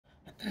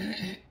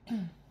Hey,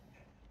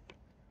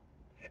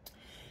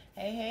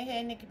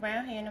 Nikki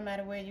Brown here, no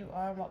matter where you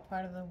are, what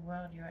part of the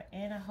world you're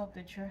in. I hope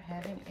that you're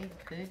having a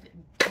good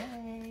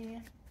day.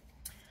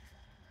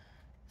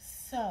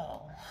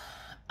 So,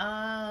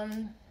 I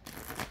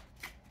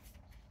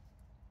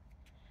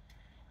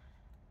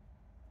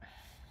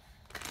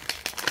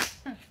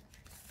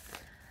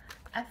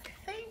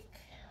think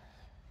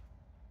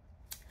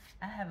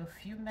I have a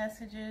few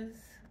messages.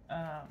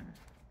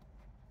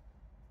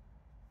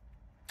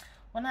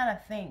 Well, not I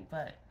think,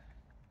 but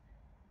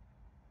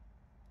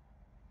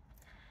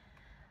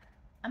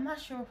I'm not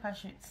sure if I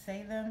should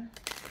say them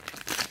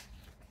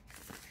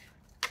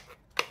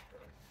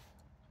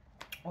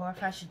or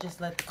if I should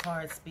just let the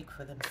cards speak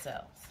for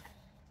themselves.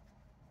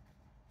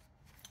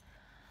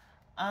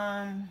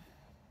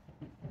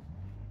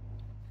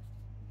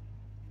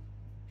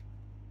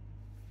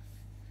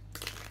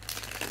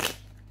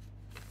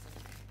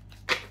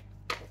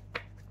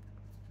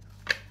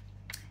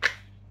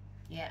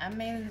 Yeah, I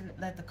may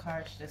let the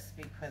cards just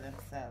speak for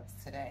themselves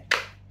today.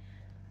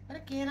 But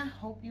again, I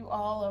hope you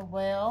all are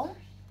well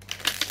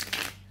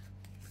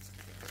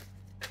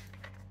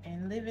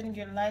and living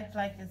your life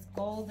like it's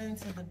golden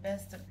to the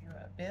best of your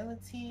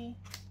ability.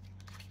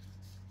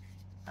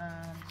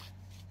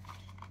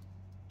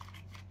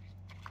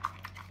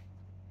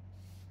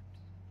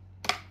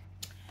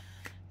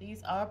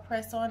 These are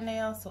press-on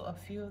nails, so a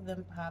few of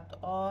them popped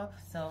off,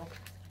 so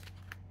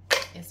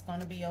it's going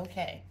to be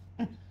okay.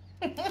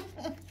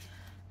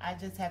 I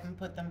just haven't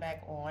put them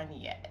back on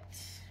yet.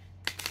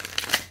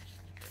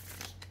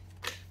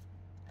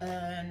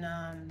 And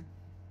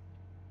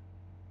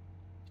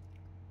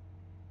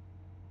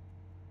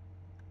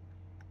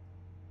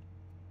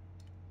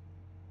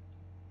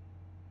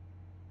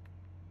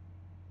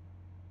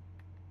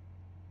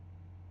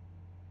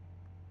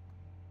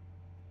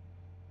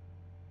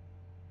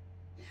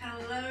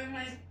hello,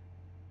 my.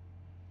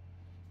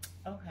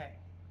 Okay.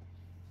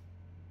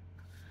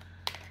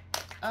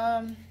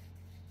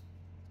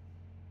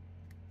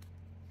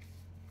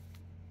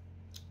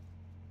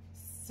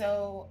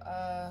 So,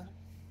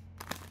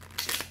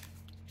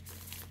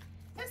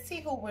 let's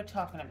see who we're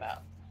talking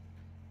about.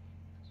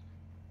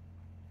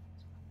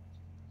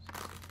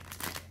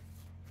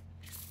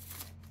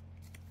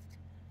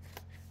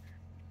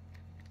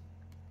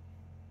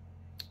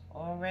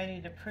 Already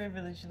the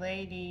privileged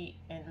lady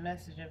and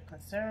message of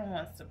concern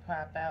wants to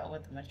pop out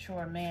with a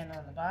mature man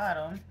on the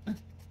bottom.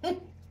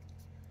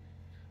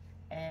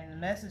 And the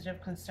message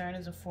of concern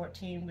is a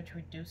 14, which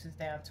reduces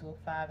down to a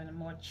 5. And the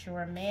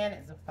mature man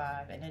is a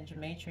 5. And in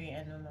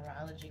Gematria and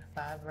Numerology,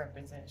 5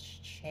 represents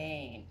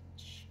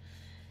change.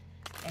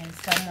 And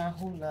someone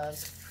who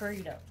loves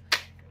freedom.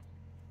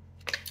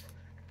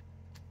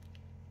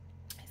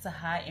 It's a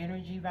high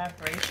energy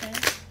vibration.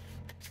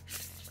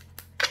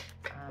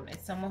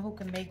 It's someone who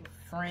can make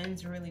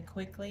friends really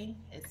quickly.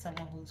 It's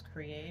someone who's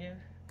creative.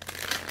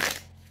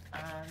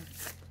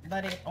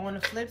 But on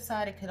the flip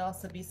side, it could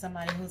also be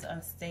somebody who's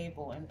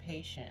unstable and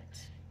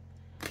patient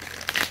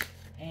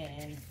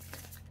and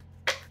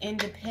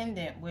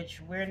independent,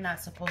 which we're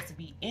not supposed to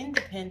be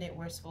independent.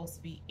 We're supposed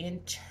to be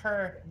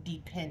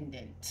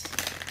interdependent.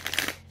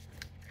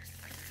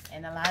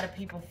 And a lot of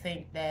people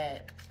think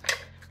that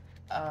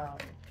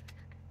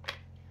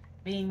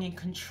being in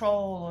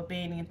control or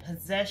being in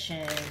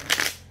possession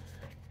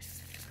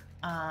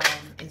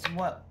is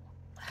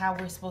how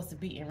we're supposed to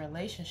be in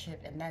relationship,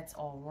 and that's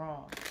all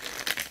wrong.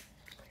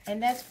 And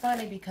that's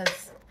funny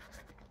because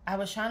I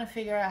was trying to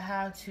figure out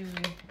how to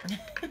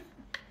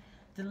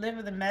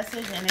deliver the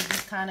message, and it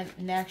just kind of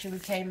naturally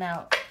came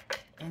out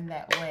in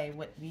that way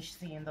with me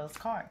seeing those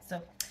cards.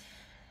 So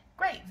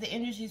great, the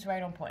energy's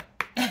right on point.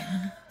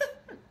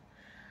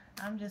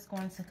 I'm just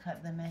going to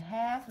cut them in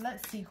half.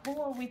 Let's see, who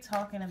are we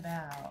talking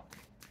about?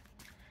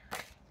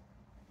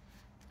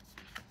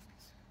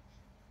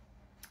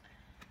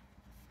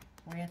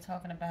 We're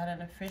talking about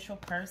an official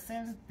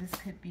person. This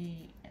could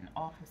be an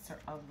officer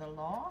of the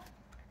law.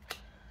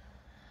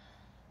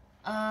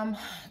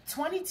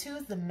 22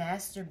 is the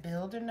master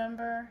builder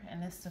number,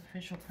 and this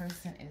official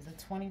person is a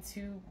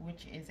 22,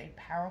 which is a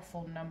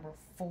powerful number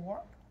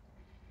 4.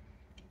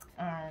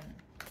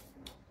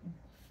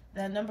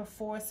 The number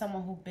 4 is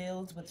someone who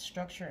builds with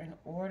structure and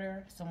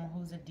order, someone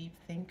who's a deep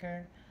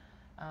thinker.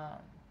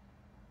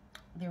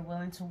 They're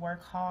willing to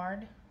work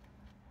hard.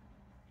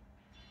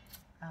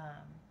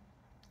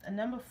 A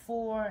number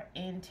 4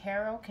 in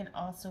tarot can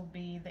also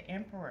be the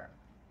emperor,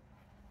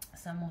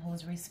 someone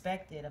who's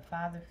respected, a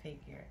father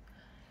figure,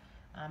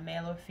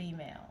 male or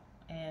female,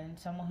 and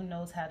someone who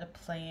knows how to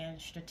plan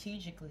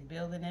strategically,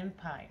 build an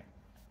empire,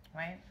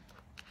 right?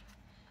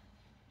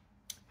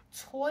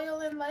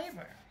 Toil and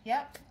labor.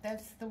 Yep,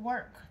 that's the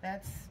work.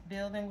 That's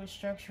building with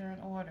structure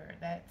and order.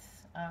 That's,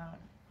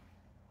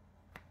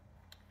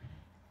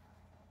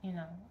 you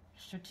know,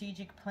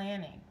 strategic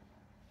planning,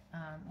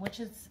 which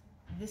is,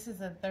 this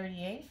is a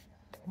 38,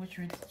 which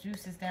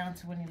reduces down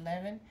to an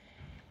 11.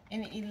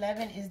 And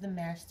 11 is the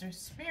master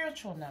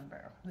spiritual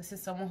number. This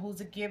is someone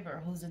who's a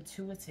giver, who's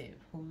intuitive,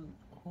 who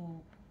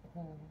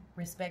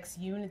respects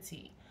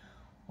unity,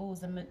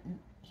 who's a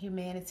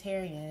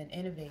humanitarian and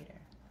innovator.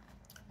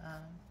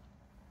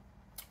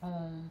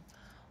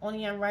 On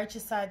the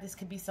unrighteous side, this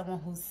could be someone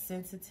who's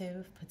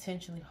sensitive,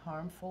 potentially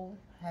harmful,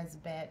 has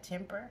bad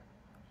temper,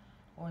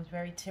 or is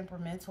very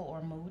temperamental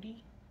or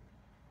moody.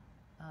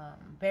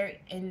 Very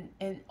and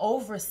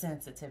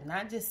oversensitive,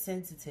 not just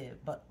sensitive,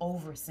 but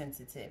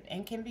oversensitive,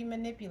 and can be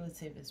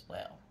manipulative as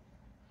well.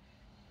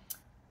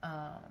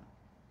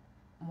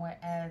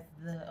 Whereas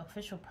the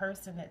official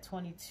person at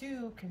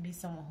 22 can be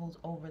someone who's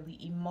overly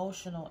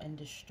emotional and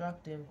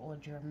destructive or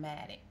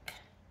dramatic,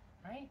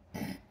 right?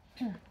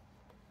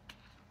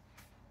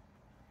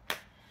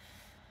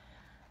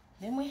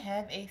 Then we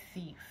have a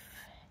thief,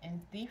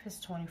 and thief is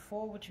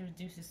 24, which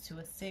reduces to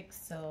a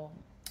 6. So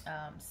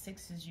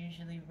 6s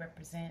usually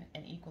represent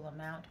an equal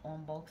amount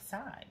on both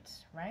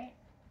sides, right?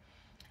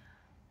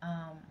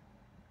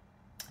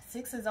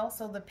 6 is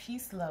also the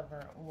peace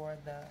lover, or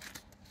the,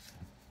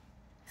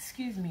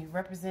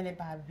 represented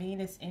by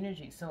Venus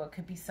energy. So it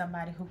could be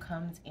somebody who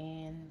comes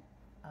in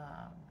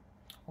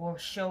or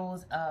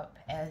shows up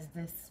as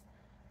this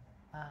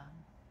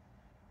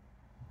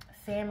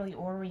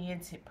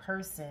family-oriented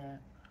person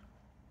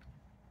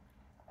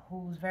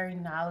who's very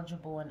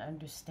knowledgeable and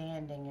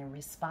understanding and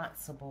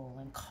responsible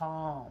and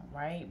calm,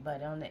 right?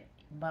 But on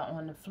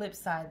the flip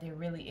side, they're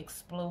really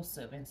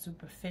explosive and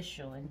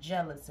superficial and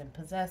jealous and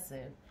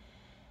possessive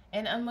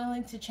and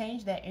unwilling to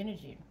change that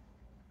energy.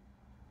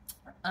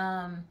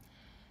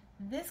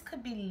 This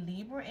could be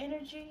Libra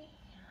energy.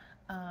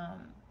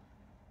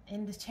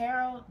 In the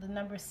tarot, the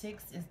number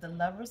 6 is the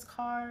Lover's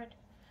card.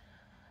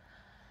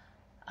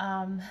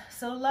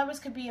 So lovers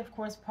could be, of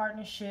course,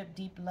 partnership,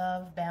 deep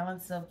love,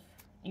 balance of,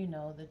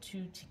 the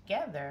two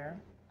together,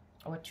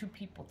 or two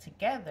people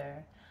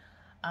together.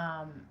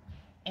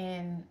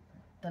 And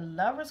the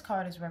Lover's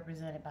card is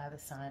represented by the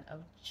sign of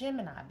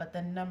Gemini, but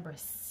the number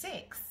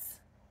 6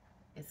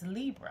 is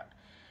Libra.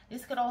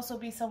 This could also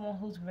be someone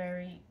who's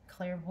very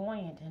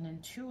clairvoyant and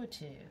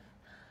intuitive.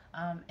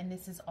 And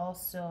this is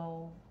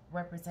also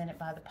represented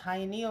by the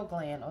pineal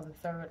gland, or the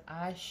third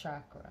eye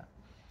chakra.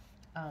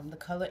 The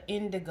color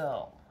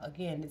indigo,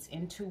 again, it's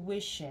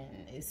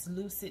intuition, it's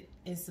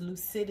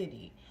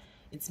lucidity,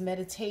 it's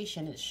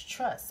meditation, it's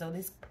trust. So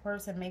this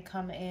person may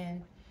come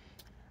in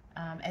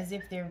as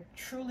if they're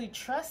truly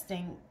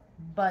trusting,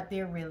 but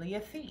they're really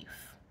a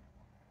thief.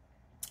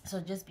 So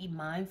just be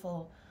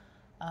mindful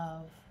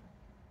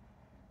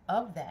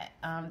of that.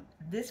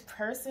 This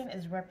person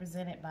is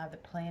represented by the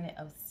planet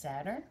of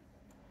Saturn.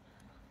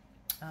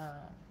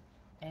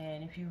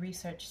 And if you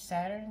research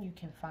Saturn, you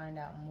can find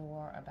out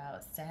more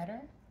about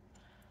Saturn.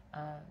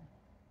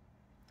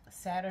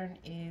 Saturn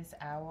is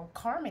our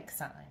karmic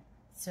sign.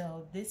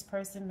 So this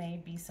person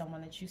may be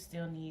someone that you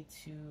still need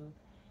to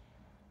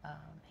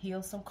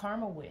heal some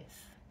karma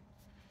with.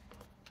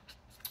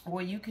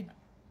 Or you could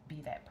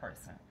be that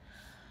person.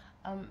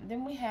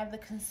 Then we have the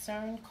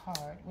Concern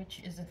card, which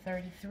is a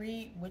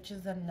 33, which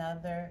is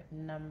another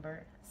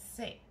number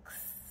 6,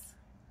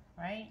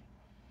 right?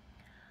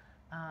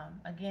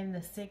 Again,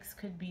 the 6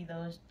 could be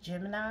those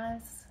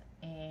Geminis,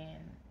 and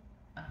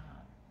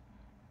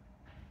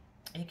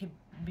it could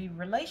be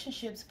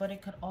relationships, but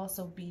it could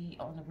also be,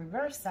 on the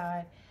reverse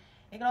side,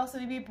 it could also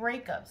be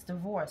breakups,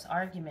 divorce,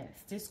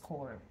 arguments,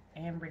 discord,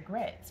 and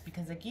regrets.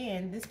 Because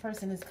again, this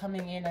person is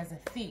coming in as a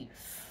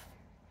thief,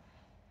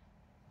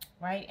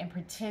 right? And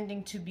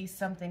pretending to be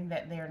something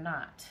that they're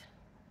not.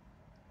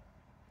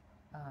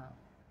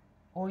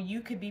 Or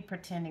you could be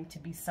pretending to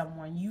be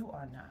someone you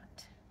are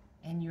not.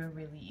 And you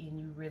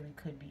really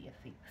could be a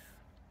thief.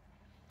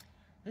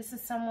 This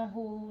is someone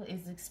who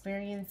is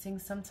experiencing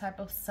some type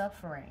of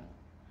suffering.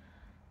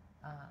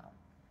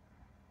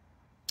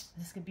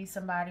 This could be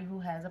somebody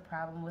who has a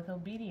problem with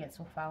obedience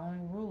or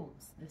following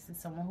rules. This is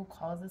someone who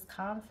causes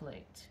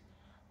conflict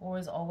or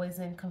is always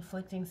in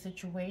conflicting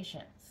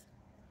situations.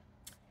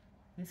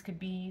 This could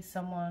be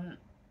someone,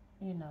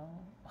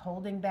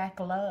 holding back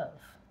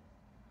love.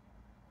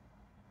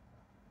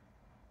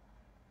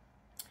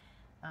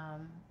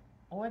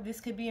 Or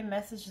this could be a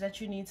message that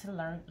you need to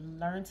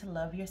learn to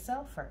love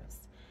yourself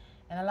first.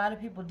 And a lot of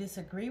people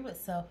disagree with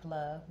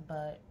self-love,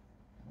 but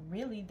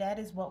really that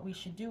is what we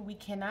should do. We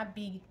cannot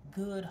be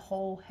good,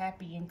 whole,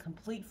 happy, and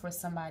complete for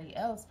somebody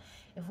else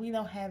if we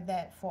don't have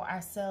that for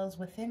ourselves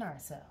within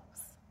ourselves.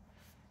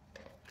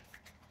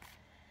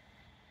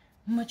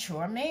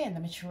 Mature man. The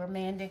mature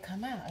man did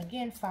come out.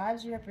 Again,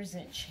 5s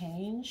represent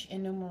change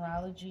in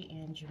numerology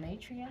and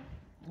Gematria,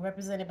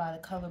 represented by the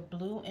color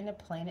blue and the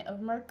planet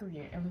of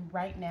Mercury. And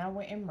right now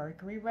we're in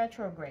Mercury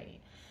retrograde.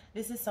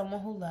 This is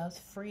someone who loves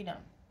freedom,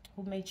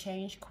 who may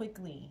change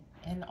quickly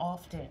and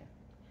often,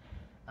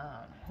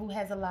 who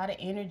has a lot of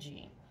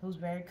energy, who's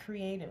very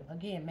creative.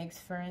 Again, makes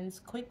friends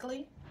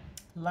quickly,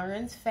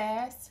 learns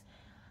fast.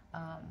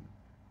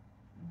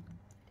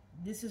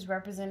 This is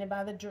represented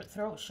by the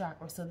throat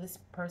chakra. So this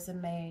person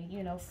may,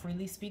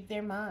 freely speak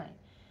their mind.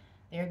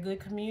 They're a good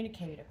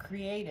communicator,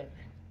 creative,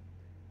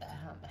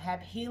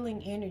 have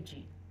healing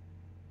energy.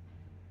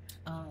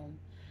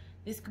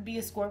 This could be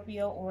a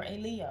Scorpio or a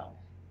Leo.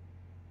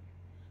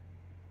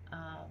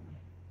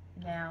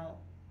 Now,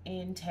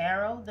 in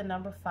tarot, the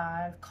number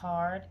 5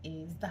 card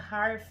is the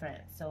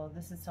Hierophant. So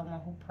this is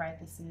someone who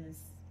practices,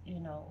 you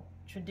know,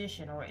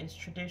 tradition or is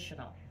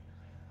traditional.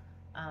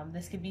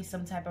 This could be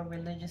some type of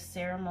religious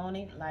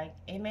ceremony like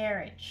a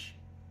marriage.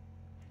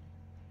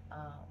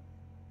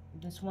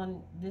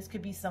 This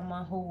could be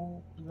someone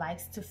who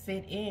likes to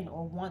fit in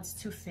or wants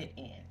to fit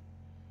in.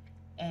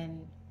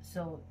 And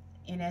so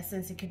in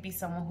essence, it could be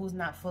someone who's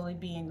not fully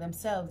being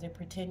themselves. They're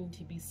pretending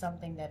to be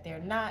something that they're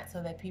not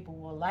so that people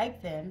will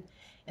like them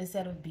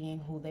instead of being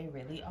who they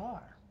really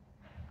are,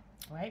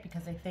 right?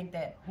 Because they think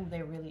that who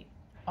they really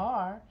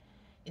are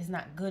is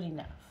not good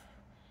enough.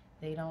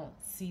 They don't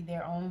see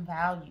their own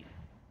value.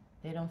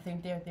 They don't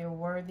think they're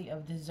worthy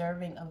of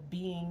deserving of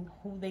being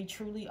who they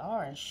truly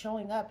are and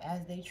showing up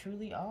as they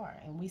truly are.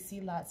 And we see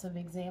lots of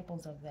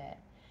examples of that.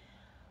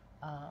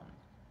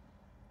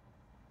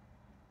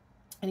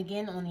 And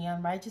again, on the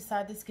unrighteous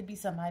side, this could be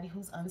somebody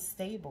who's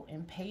unstable,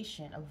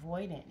 impatient,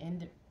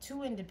 avoidant,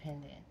 too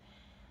independent,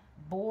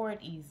 bored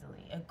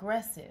easily,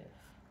 aggressive.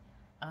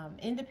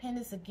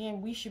 Independence,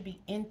 again, we should be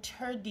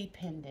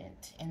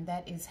interdependent, and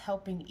that is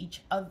helping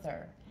each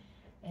other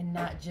and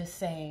not just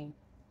saying,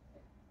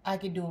 I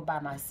can do it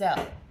by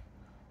myself,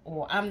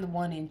 or I'm the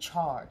one in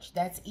charge.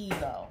 That's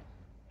ego.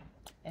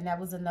 And that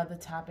was another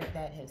topic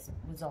that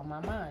was on my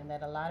mind,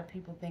 that a lot of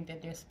people think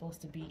that they're supposed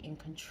to be in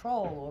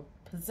control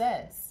or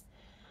possess,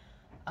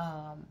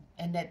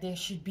 and that there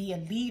should be a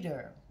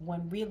leader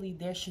when really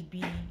there should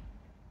be,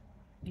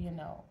 you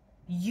know,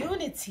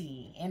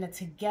 unity and a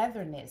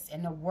togetherness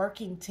and a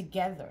working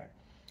together.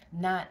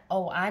 Not,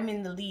 oh, I'm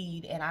in the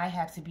lead and I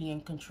have to be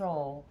in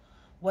control,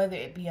 whether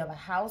it be of a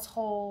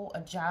household,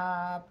 a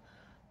job,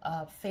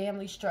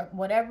 family structure,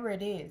 whatever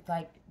it is.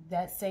 Like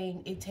that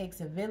saying, it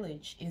takes a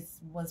village,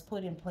 was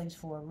put in place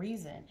for a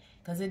reason,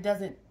 because it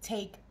doesn't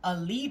take a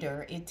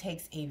leader, it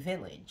takes a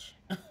village.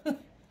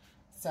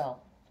 So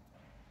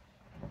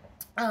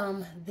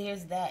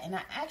there's that, and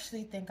I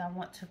actually think I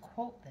want to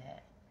quote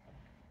that.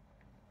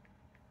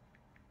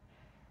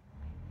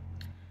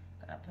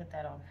 I put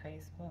that on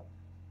Facebook.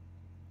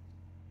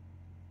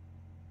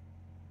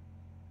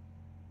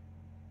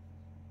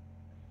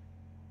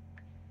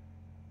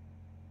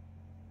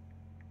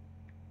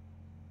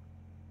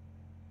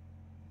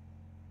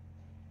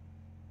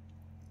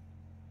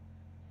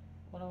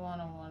 What do I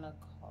want to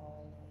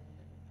call it?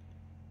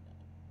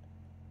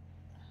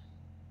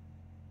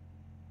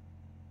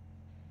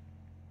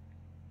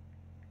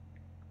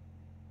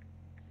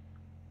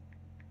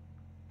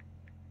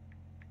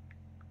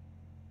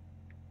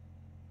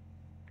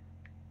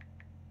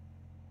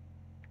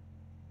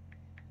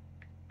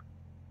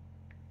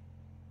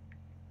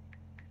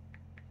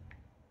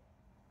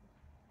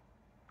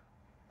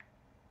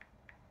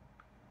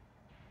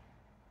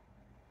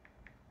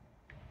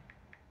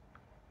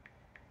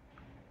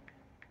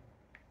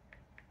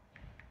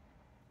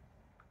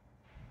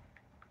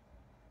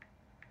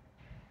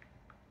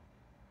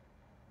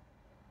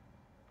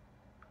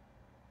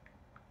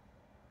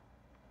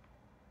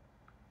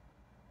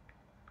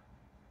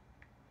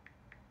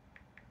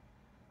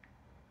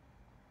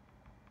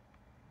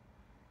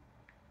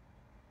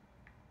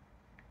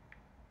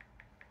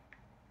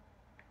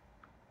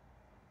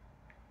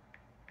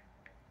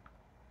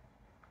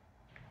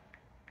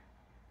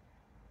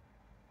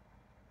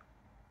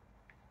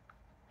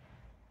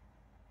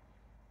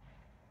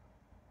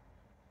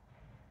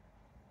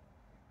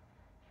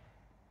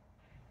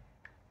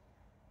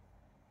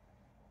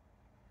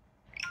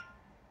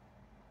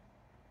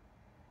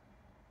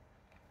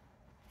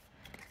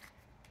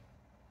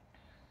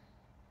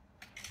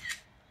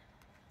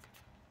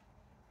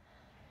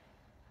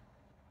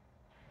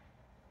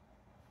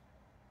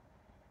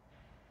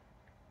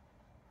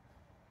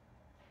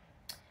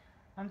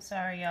 I'm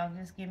sorry, y'all.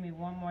 Just give me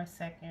one more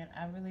second.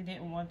 I really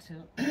didn't want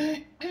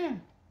to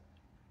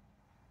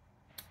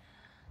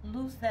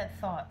lose that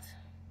thought.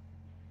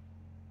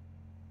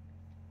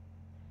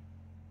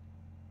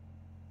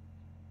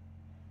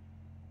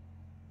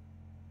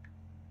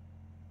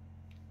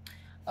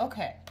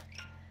 Okay.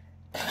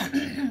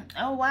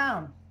 Oh,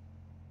 wow.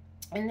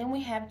 And then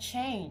we have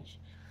change.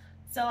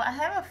 So I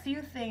have a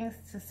few things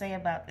to say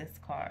about this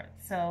card.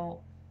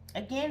 So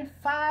again,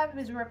 5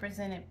 is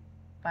represented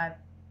by,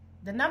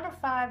 the number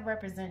 5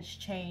 represents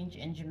change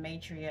in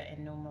Gematria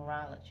and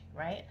Numerology,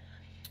 right?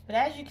 But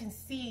as you can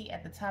see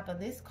at the top of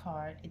this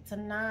card, it's a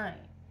 9.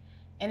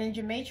 And in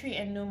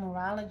Gematria and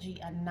Numerology,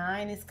 a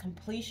 9 is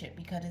completion,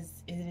 because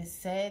it is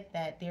said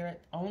that there are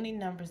only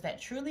numbers that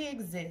truly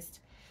exist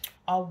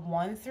are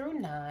 1 through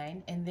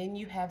 9, and then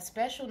you have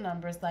special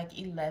numbers like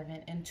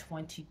 11 and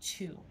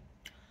 22.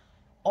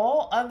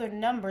 All other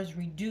numbers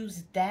reduce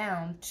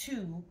down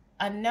to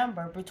a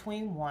number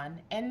between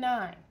 1 and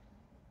 9.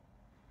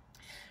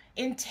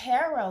 In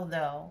tarot,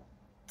 though,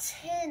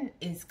 10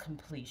 is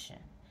completion.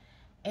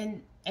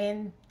 And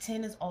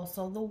 10 is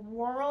also the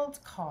world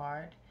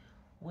card,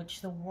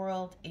 which the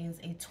world is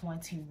a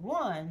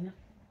 21,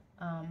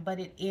 but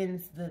it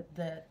ends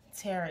the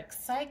taric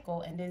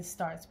cycle and then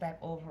starts back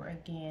over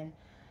again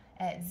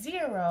at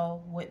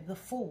 0 with the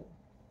Fool.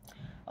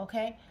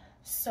 Okay,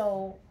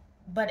 So,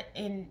 but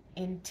in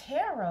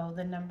tarot,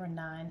 the number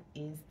 9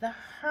 is the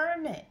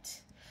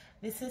Hermit.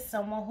 This is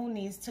someone who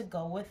needs to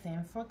go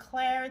within for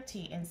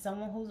clarity and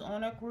someone who's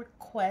on a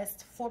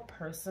request for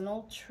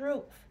personal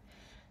truth.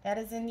 That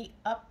is in the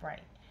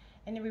upright.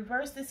 In the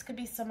reverse, this could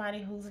be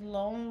somebody who's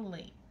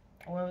lonely,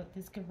 or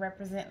this could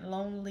represent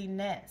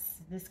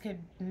loneliness. This could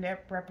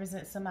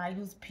represent somebody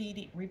who's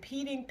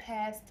repeating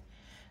past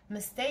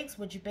mistakes,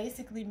 which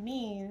basically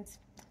means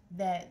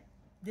that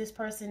this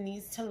person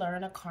needs to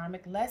learn a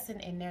karmic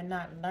lesson and they're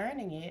not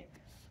learning it.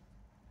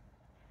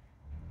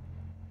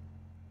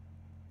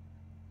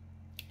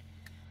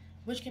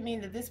 Which can mean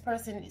that this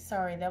person,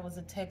 sorry, that was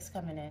a text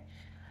coming in.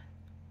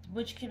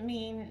 Which can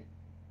mean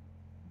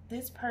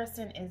this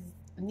person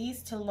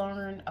needs to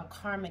learn a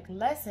karmic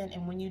lesson,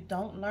 and when you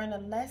don't learn a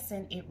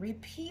lesson, it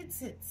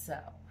repeats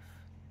itself.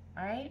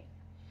 All right?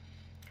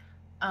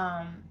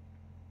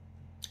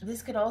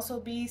 This could also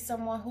be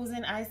someone who's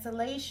in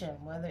isolation,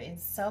 whether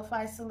it's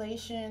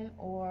self-isolation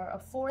or a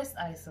forced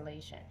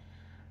isolation.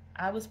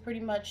 I was pretty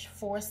much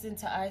forced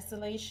into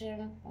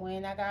isolation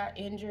when I got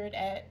injured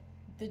at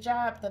the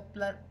job,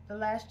 the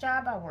last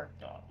job I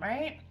worked on,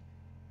 right?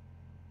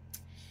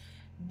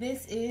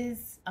 This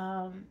is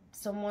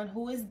someone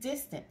who is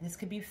distant. This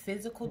could be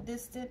physical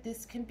distant.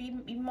 This can be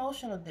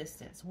emotional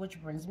distance,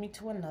 which brings me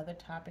to another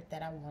topic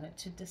that I wanted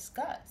to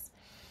discuss.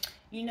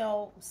 You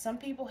know, some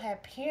people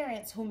have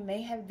parents who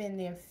may have been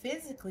there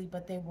physically,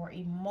 but they were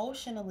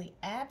emotionally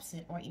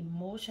absent or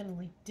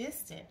emotionally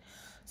distant.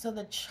 So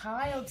the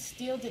child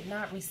still did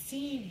not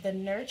receive the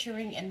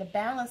nurturing and the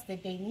balance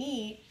that they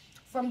need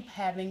from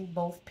having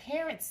both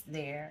parents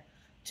there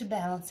to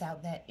balance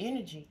out that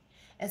energy.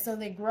 And so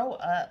they grow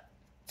up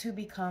to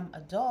become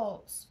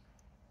adults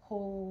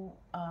who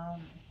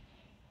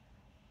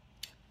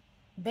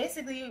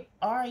basically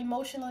are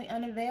emotionally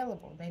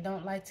unavailable. They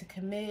don't like to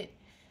commit.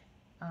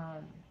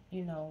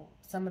 You know,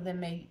 some of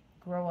them may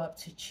grow up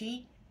to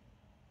cheat.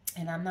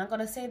 And I'm not going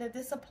to say that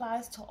this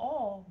applies to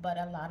all, but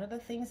a lot of the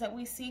things that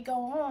we see go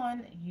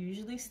on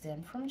usually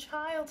stem from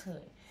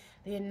childhood.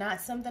 They're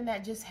not something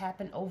that just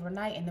happened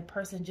overnight and the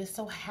person just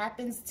so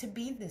happens to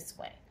be this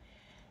way.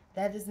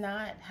 That is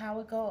not how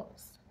it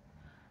goes.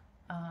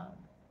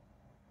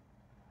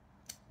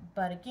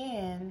 But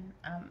again,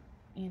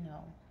 you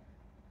know,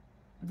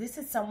 this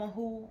is someone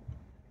who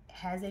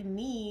has a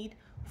need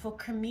for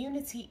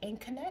community and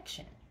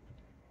connection.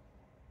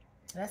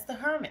 That's the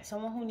Hermit,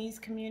 someone who needs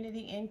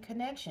community and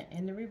connection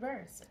in the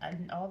reverse.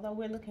 And although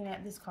we're looking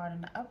at this card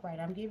in the upright,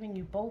 I'm giving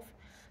you both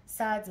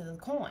sides of the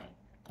coin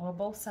or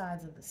both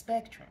sides of the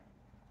spectrum.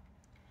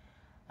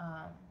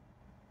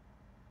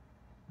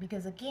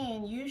 Because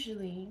again,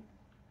 usually,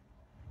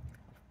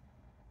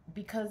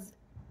 because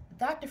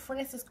Dr.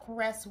 Frances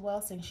Cress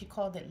Welsing, she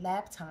called it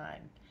lap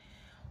time.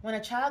 When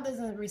a child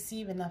doesn't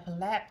receive enough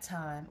lap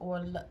time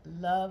or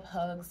love,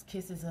 hugs,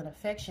 kisses, and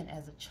affection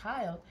as a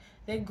child,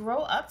 they grow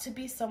up to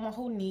be someone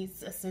who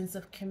needs a sense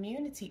of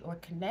community or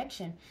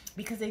connection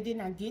because they did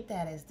not get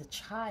that as the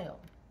child,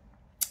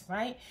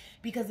 right?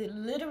 Because it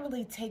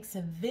literally takes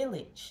a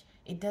village.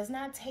 It does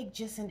not take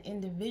just an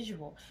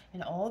individual.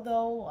 And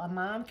although a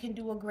mom can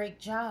do a great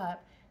job,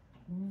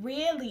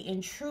 really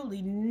and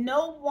truly,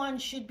 no one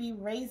should be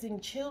raising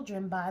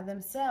children by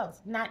themselves,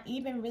 not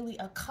even really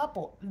a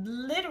couple.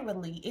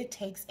 Literally, it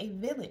takes a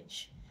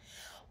village.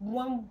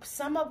 When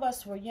some of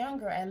us were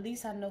younger, at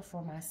least I know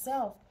for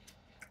myself,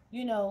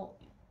 you know,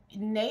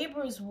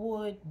 neighbors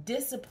would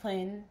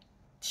discipline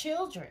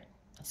children.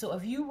 So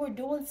if you were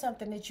doing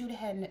something that you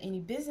hadn't any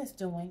business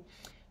doing,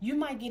 you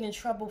might get in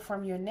trouble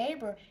from your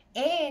neighbor,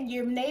 and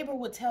your neighbor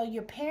would tell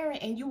your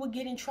parent, and you would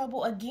get in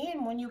trouble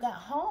again when you got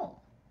home.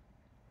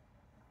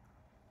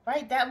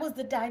 Right? That was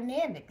the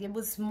dynamic. It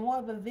was more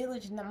of a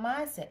village in the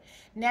mindset.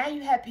 Now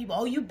you have people,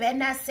 oh, you better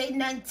not say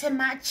nothing to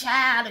my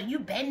child, or you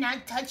better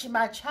not touch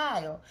my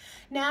child.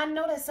 Now, I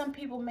know that some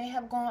people may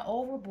have gone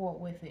overboard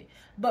with it,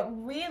 but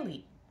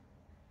really,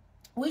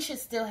 we should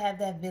still have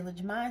that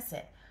village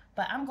mindset.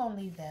 But I'm going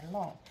to leave that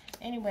alone.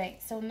 Anyway,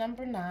 so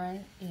number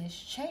 9 is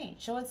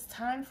change. So it's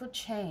time for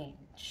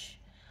change,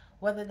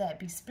 whether that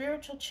be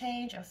spiritual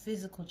change or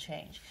physical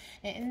change.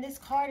 And in this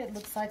card, it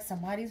looks like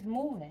somebody's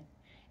moving.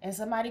 And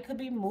somebody could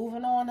be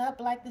moving on up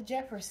like the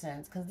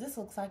Jeffersons, because this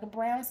looks like a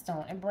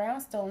brownstone. And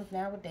brownstones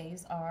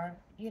nowadays are,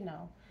 you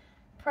know,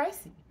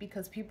 pricey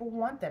because people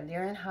want them.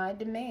 They're in high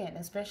demand,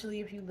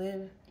 especially if you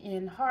live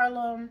in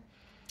Harlem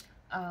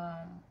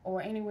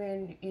or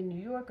anywhere in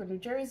New York or New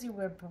Jersey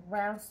where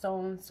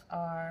brownstones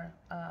are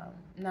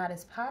not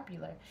as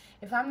popular.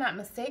 If I'm not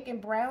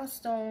mistaken,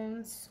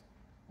 brownstones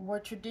were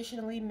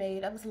traditionally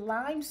made of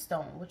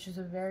limestone, which is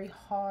a very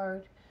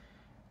hard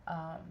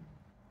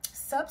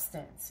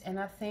substance, and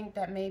I think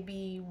that may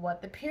be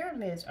what the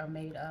pyramids are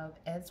made of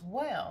as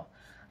well.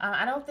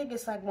 I don't think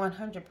it's like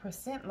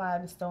 100%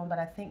 limestone, but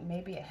I think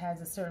maybe it has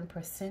a certain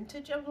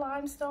percentage of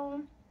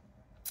limestone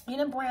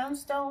in a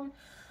brownstone.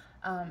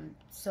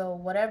 So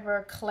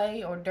whatever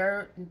clay or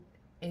dirt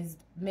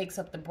makes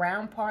up the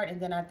brown part,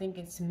 and then I think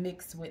it's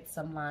mixed with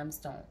some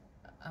limestone.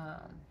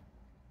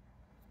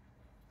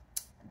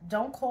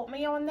 Don't quote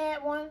me on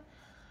that one.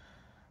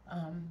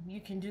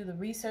 You can do the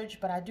research,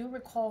 but I do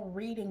recall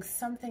reading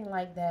something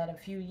like that a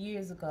few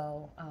years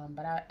ago,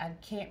 but I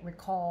can't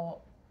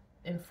recall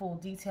in full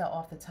detail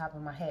off the top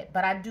of my head.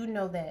 But I do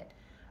know that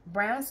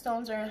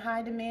brownstones are in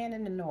high demand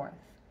in the north,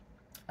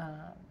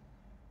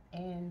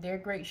 and they're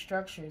great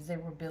structures. They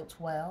were built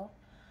well,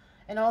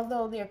 and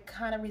although they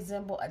kind of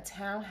resemble a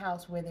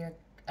townhouse where they're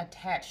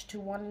attached to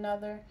one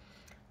another,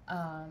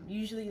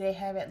 usually they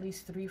have at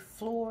least 3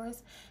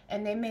 floors,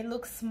 and they may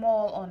look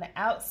small on the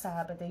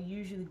outside, but they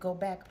usually go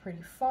back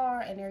pretty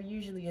far, and they're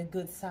usually a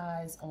good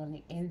size on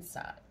the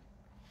inside.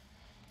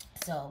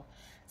 So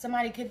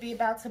somebody could be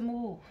about to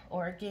move,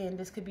 or again,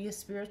 this could be a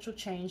spiritual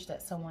change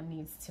that someone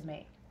needs to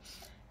make.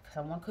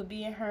 Someone could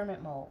be in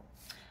hermit mode.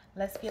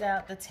 Let's get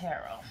out the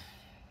tarot.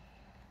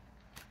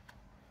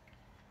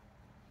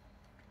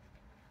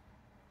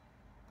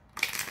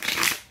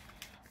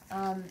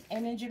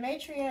 And in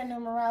Gematria and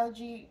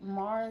Numerology,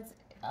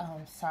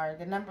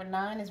 the number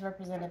 9 is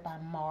represented by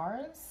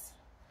Mars.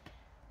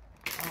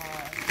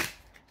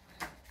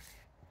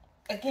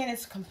 Again,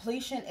 it's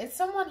completion. It's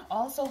someone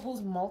also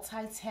who's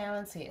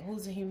multi-talented,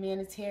 who's a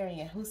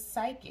humanitarian, who's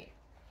psychic,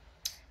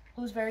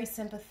 who's very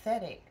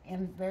sympathetic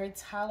and very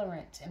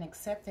tolerant and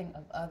accepting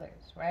of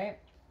others, right?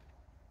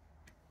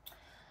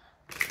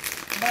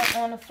 But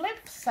on the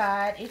flip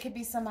side, it could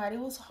be somebody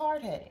who's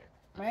hard-headed,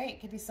 right?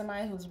 It could be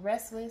somebody who's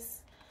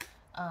restless,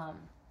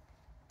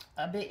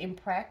 a bit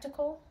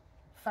impractical,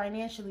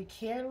 financially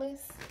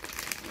careless,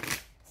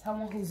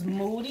 someone who's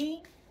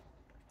moody,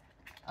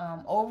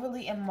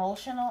 overly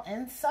emotional,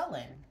 and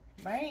sullen,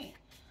 right?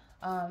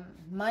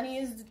 Money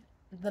is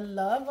the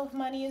love of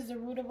money is the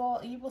root of all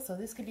evil. So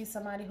this could be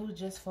somebody who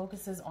just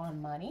focuses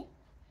on money,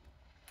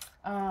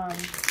 and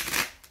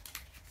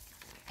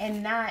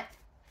not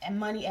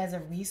money as a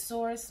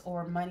resource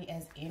or money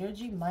as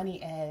energy,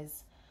 money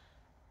as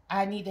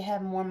I need to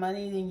have more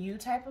money than you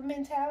type of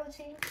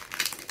mentality.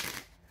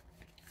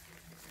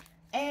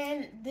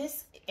 And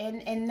this,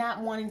 and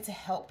not wanting to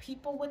help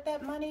people with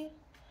that money.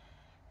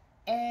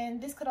 And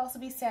this could also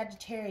be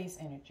Sagittarius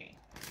energy.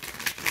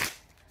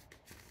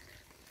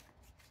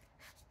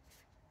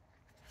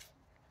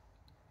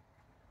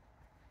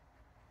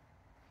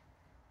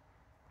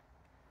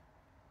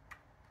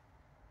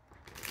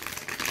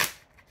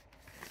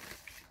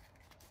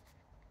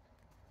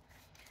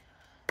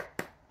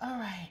 All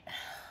right.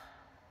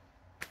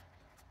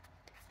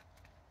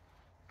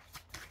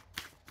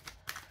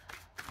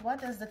 What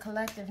does the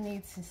collective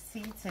need to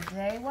see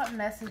today? What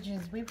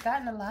messages? We've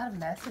gotten a lot of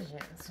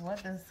messages.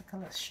 What does the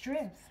collective?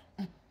 Strength.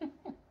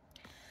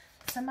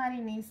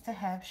 Somebody needs to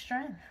have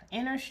strength.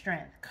 Inner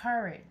strength,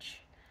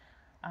 courage,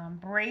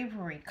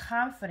 bravery,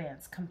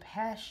 confidence,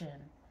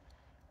 compassion.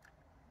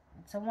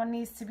 Someone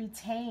needs to be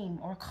tame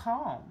or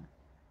calm.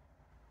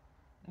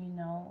 You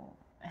know,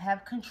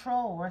 have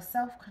control or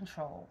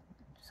self-control.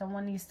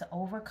 Someone needs to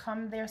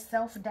overcome their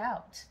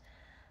self-doubt.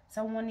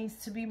 Someone needs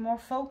to be more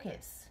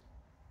focused.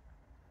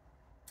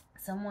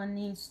 Someone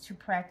needs to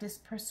practice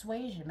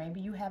persuasion. Maybe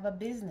you have a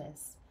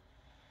business.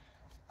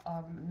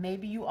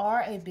 Maybe you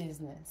are a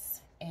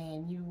business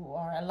and you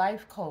are a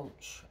life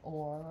coach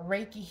or a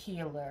Reiki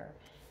healer.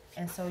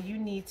 And so you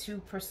need to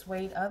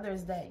persuade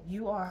others that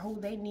you are who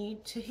they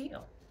need to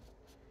heal.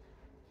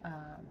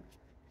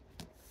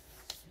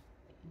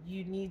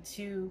 You need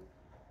to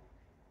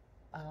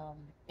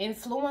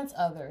influence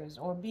others,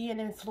 or be an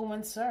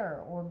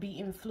influencer, or be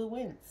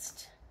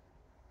influenced.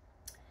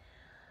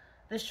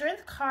 The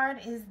Strength card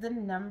is the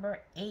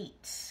number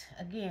 8.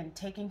 Again,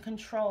 taking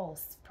control,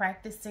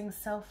 practicing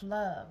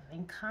self-love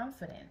and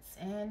confidence,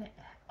 and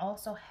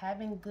also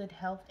having good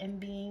health and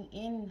being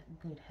in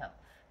good health.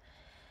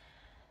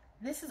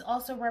 This is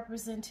also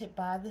represented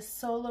by the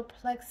solar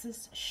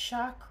plexus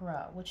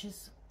chakra, which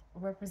is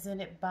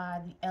represented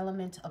by the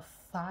element of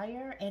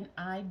fire and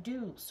I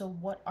do. So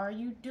what are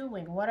you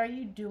doing? What are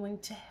you doing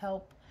to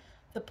help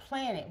the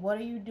planet? What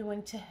are you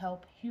doing to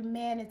help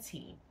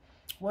humanity?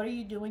 What are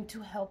you doing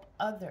to help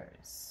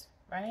others,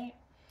 right?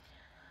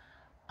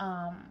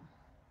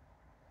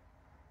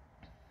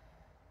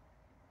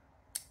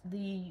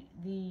 The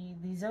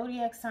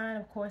zodiac sign,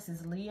 of course,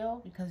 is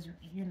Leo, because,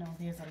 you know,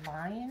 there's a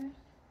lion.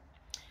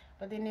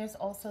 But then there's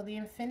also the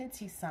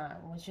infinity sign,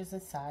 which is a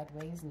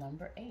sideways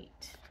number 8,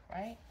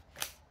 right?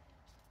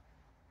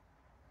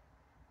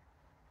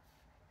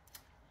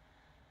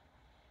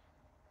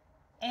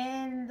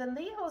 And the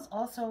Leo is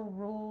also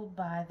ruled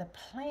by the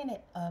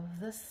planet of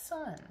the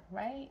sun,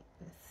 right?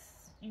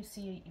 You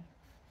see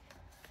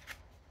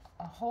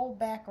a whole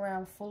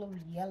background full of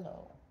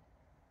yellow.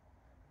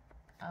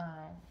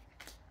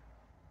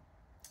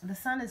 The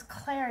sun is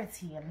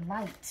clarity and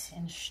light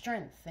and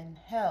strength and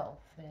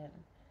health and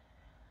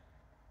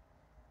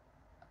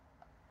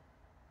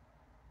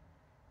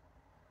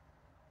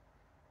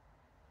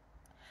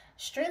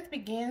strength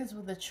begins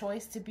with a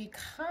choice to be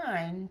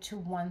kind to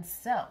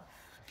oneself.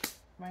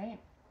 Right?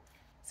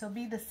 So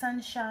be the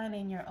sunshine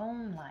in your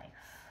own life.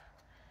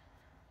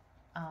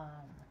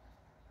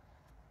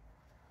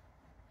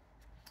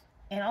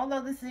 And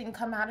although this didn't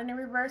come out in the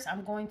reverse,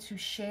 I'm going to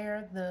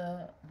share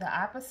the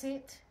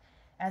opposite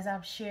as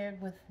I've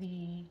shared with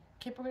the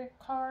Kipper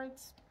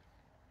cards.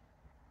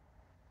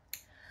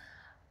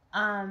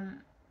 The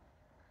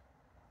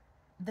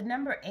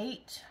number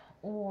 8,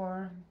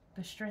 or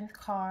the Strength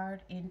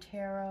card in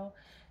tarot,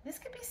 this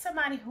could be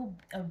somebody who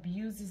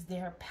abuses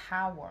their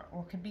power,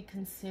 or could be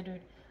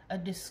considered a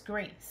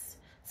disgrace.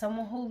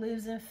 Someone who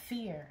lives in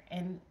fear,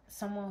 and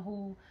someone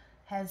who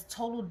has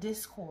total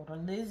discord or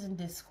lives in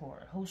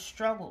discord, who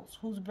struggles,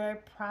 who's very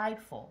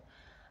prideful,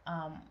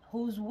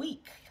 who's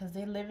weak because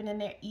they're living in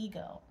their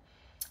ego.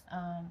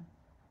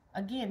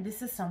 Again,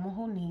 this is someone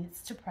who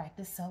needs to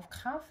practice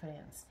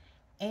self-confidence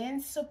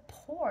and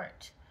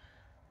support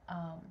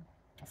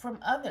from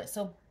others.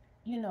 So,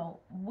 you know,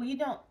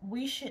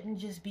 we shouldn't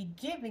just be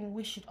giving,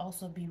 we should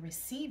also be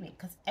receiving,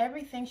 because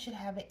everything should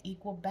have an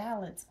equal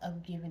balance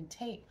of give and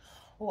take,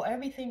 or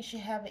everything should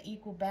have an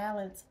equal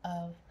balance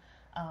of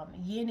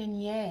yin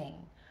and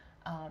yang.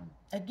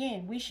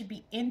 Again, we should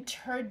be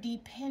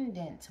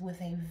interdependent with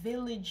a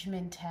village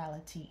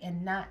mentality,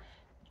 and not,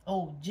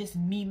 oh, just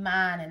me,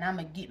 mine, and I'm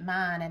gonna get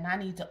mine, and I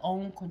need to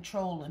own,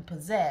 control, and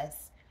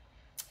possess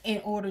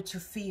in order to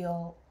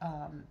feel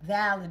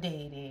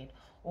validated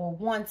or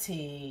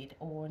wanted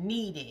or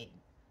needed.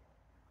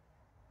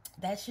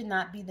 That should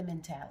not be the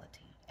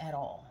mentality at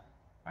all,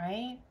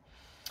 right?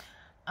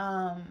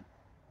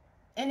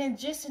 And then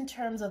just in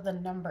terms of the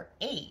number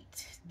 8,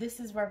 this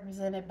is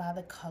represented by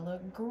the color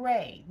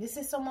gray. This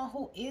is someone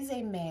who is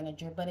a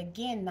manager, but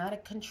again, not a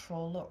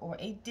controller or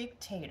a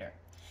dictator.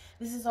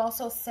 This is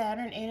also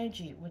Saturn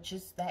energy, which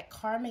is that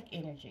karmic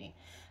energy.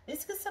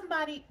 This could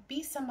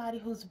be somebody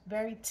who's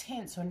very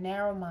tense or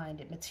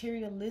narrow-minded,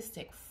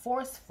 materialistic,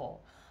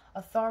 forceful,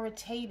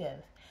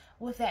 authoritative,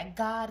 with that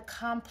God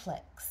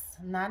complex,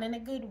 not in a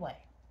good way,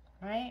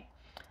 right?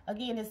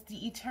 Again, it's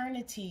the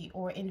eternity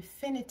or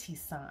infinity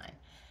sign.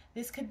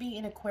 This could be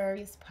in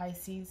Aquarius,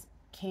 Pisces,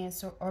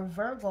 Cancer, or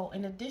Virgo,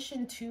 in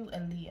addition to a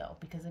Leo,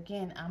 because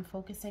again, I'm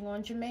focusing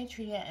on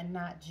Gematria and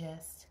not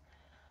just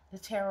the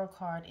tarot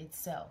card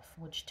itself,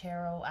 which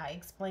tarot, I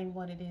explained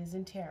what it is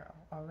in tarot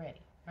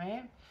already,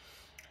 right?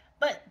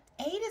 But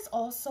 8 is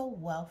also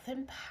wealth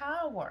and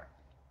power.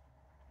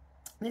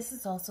 This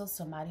is also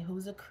somebody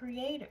who's a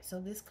creator. So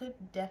this could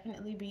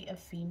definitely be a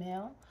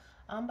female,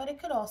 but it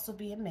could also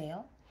be a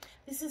male.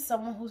 This is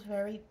someone who's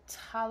very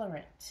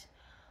tolerant,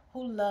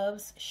 who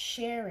loves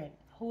sharing,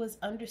 who is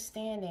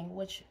understanding,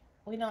 which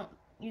we don't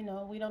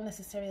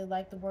necessarily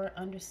like the word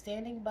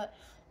understanding, but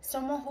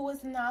someone who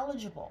is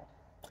knowledgeable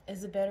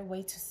is a better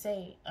way to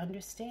say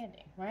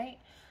understanding, right?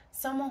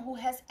 Someone who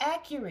has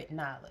accurate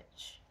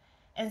knowledge,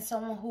 and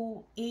someone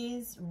who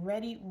is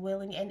ready,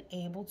 willing, and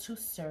able to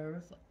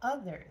serve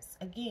others.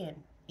 Again,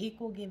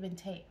 equal give and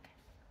take.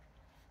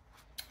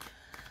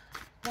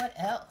 What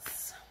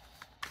else?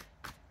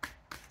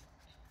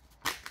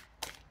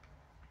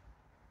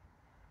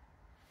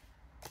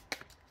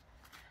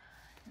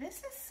 This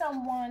is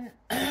someone,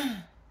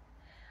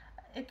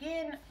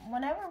 again,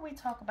 whenever we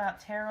talk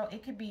about tarot,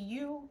 it could be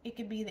you, it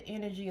could be the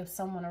energy of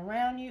someone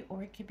around you,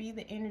 or it could be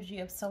the energy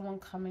of someone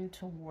coming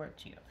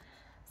towards you.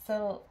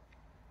 So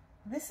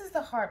this is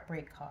the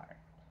heartbreak card,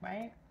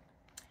 right?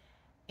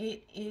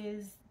 It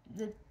is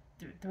the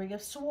 3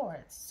 of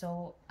Swords,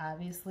 so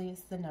obviously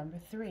it's the number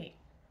 3.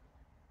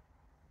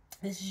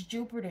 This is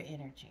Jupiter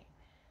energy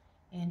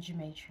in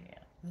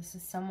Gematria. This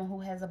is someone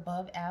who has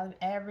above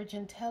average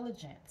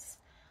intelligence,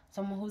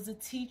 someone who's a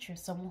teacher,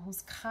 someone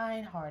who's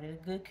kind-hearted,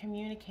 a good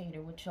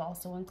communicator, which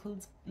also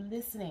includes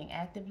listening,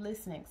 active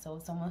listening. So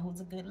someone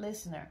who's a good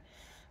listener.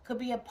 Could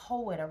be a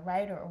poet, a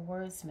writer, a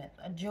wordsmith,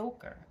 a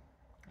joker,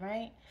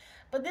 right?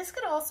 But this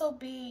could also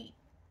be,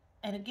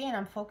 and again,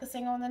 I'm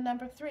focusing on the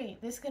number 3.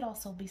 This could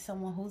also be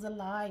someone who's a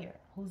liar,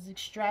 who's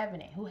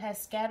extravagant, who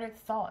has scattered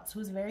thoughts,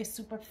 who's very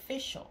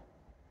superficial,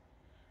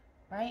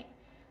 right?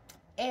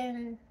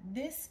 And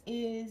this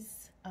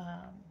is,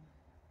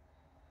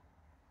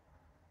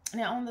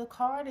 now on the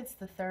card, it's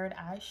the 3rd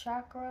eye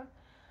chakra,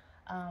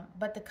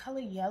 but the color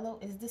yellow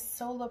is the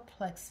solar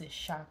plexus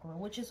chakra,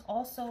 which is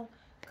also,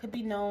 could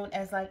be known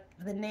as like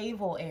the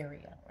navel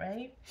area,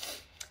 right?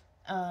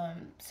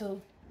 So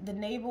the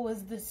navel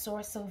is the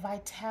source of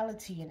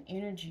vitality and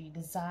energy,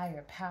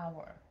 desire,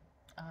 power.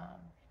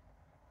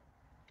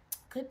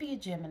 Could be a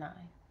Gemini.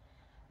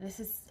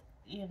 This is,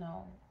 you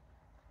know,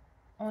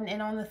 on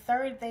the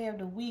 3rd day of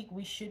the week,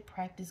 we should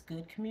practice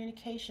good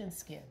communication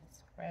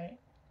skills, right?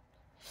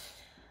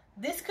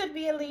 This could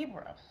be a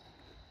Libra.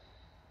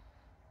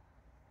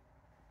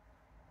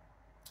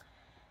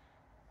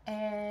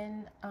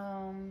 And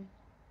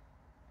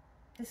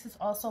this is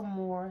also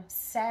more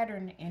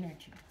Saturn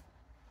energy.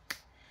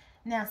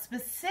 Now,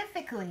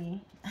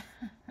 specifically,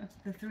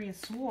 the 3 of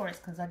Swords,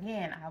 because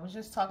again, I was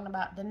just talking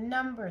about the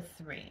number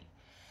 3.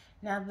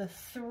 Now, the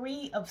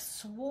 3 of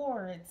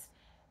Swords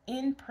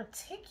in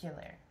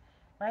particular,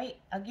 right?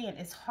 Again,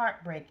 it's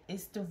heartbreak,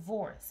 it's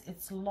divorce,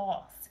 it's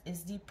loss,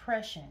 it's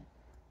depression,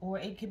 or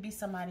it could be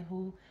somebody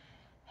who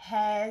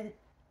had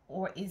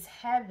or is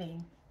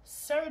having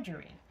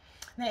surgery.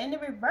 Now, in the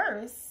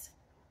reverse,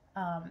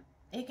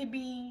 It could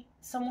be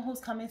someone who's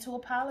coming to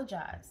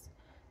apologize,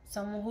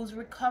 someone who's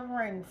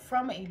recovering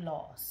from a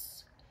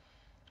loss,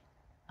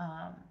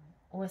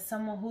 or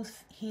someone who's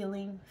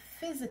healing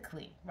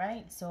physically,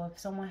 right? So if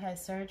someone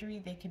has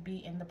surgery, they could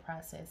be in the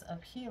process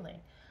of healing,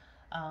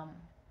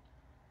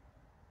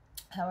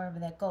 however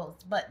that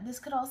goes. But this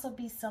could also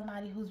be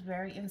somebody who's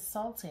very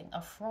insulting,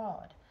 a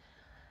fraud.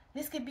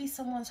 This could be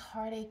someone's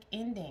heartache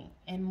ending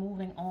and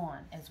moving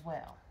on as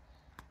well.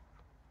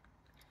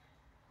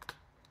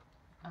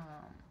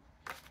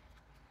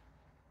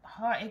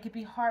 It could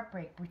be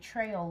heartbreak,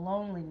 betrayal,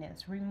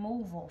 loneliness,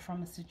 removal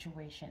from a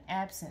situation,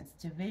 absence,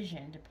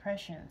 division,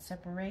 depression,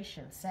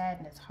 separation,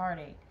 sadness,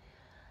 heartache,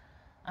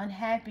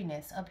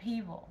 unhappiness,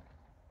 upheaval,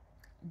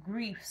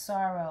 grief,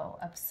 sorrow,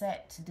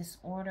 upset,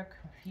 disorder,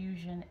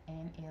 confusion,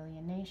 and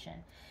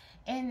alienation.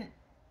 And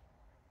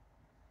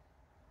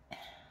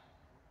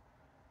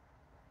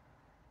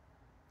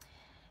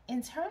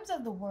in terms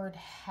of the word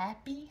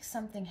happy,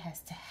 something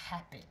has to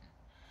happen.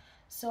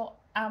 So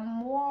I'm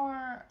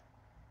more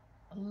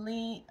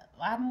lean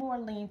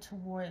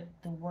toward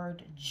the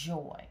word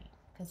joy,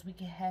 because we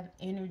can have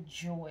inner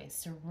joy,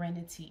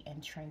 serenity,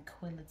 and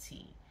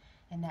tranquility,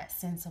 and that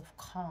sense of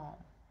calm,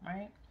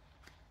 right?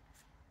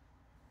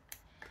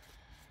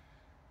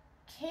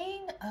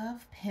 King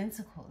of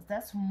Pentacles,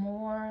 that's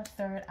more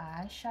third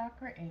eye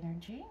chakra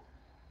energy.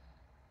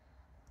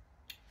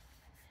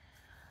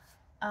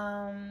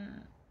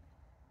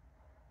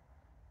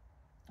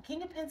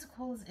 King of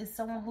Pentacles is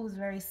someone who's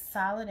very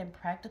solid and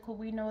practical.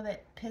 We know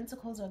that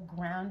Pentacles are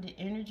grounded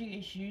energy.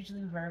 It's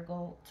usually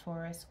Virgo,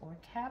 Taurus, or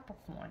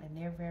Capricorn, and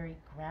they're very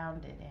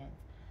grounded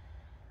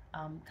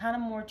and kind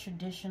of more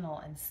traditional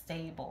and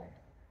stable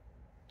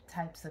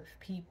types of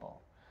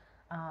people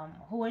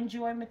who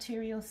enjoy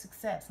material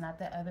success. Not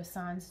that other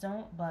signs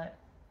don't, but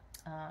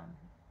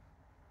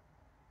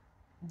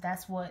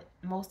that's what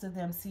most of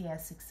them see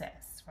as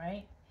success,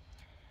 right?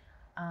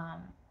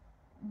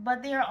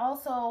 But they're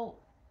also...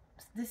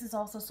 This is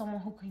also someone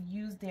who could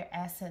use their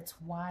assets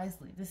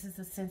wisely. This is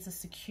a sense of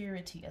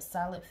security, a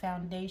solid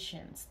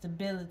foundation,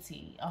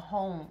 stability, a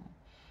home.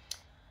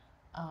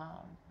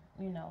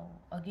 You know,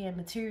 again,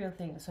 material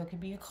things. So it could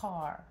be a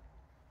car.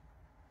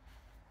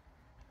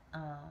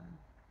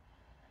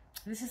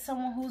 This is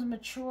someone who's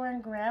mature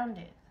and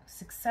grounded,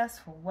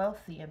 successful,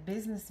 wealthy, a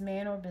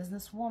businessman or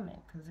businesswoman.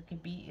 Because it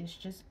could be,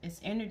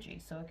 it's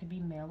energy. So it could be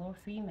male or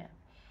female.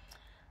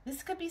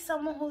 This could be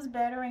someone who's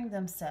bettering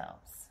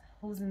themselves,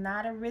 who's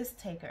not a risk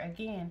taker.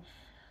 Again,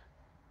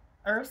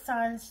 earth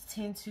signs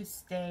tend to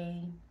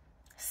stay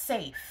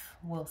safe,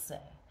 we'll say,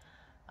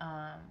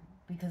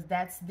 because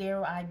that's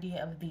their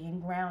idea of being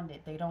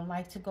grounded. They don't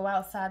like to go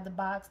outside the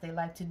box. They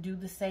like to do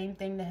the same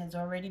thing that has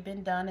already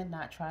been done and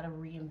not try to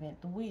reinvent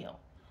the wheel.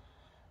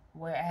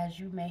 Whereas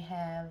you may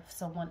have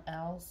someone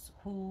else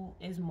who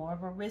is more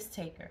of a risk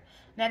taker.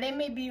 Now, they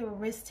may be a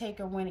risk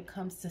taker when it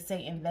comes to,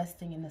 say,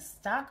 investing in the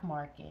stock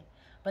market,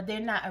 but they're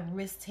not a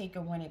risk taker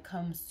when it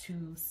comes to,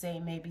 say,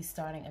 maybe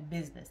starting a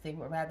business. They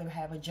would rather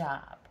have a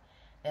job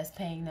that's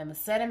paying them a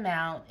set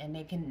amount and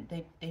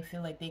they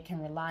feel like they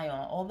can rely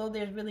on. Although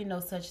there's really no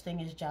such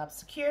thing as job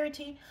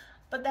security,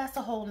 but that's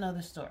a whole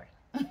nother story.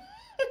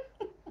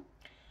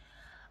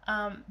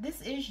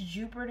 This is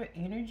Jupiter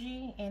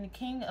energy, and the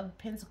King of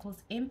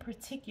Pentacles in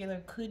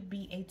particular could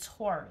be a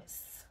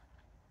Taurus.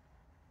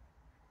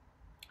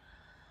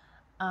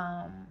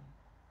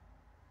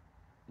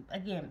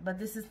 Again, but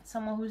this is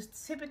someone who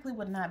typically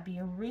would not be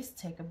a risk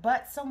taker,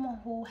 but someone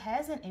who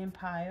has an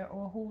empire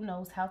or who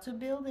knows how to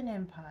build an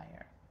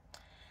empire.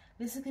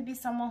 This could be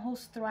someone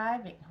who's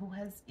thriving, who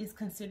is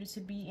considered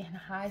to be in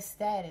high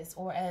status,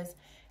 or as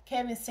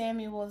Kevin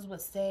Samuels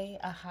would say,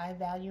 a high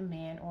value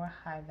man or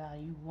a high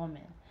value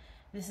woman.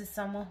 This is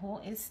someone who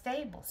is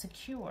stable,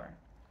 secure,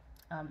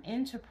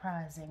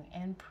 enterprising,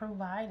 and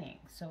providing.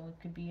 So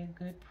it could be a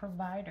good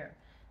provider,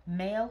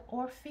 male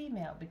or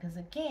female, because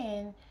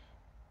again,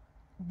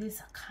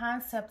 this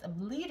concept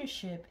of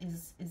leadership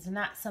is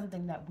not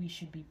something that we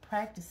should be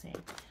practicing.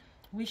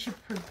 We should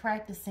be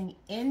practicing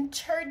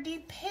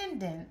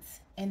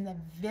interdependence in the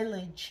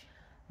village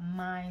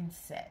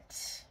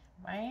mindset,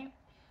 right?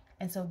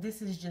 And so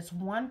this is just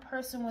one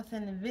person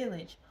within the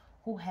village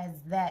who has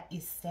that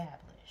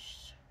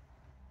established.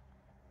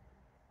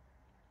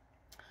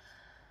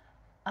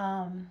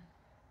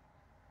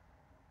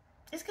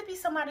 This could be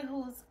somebody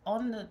who's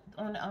on the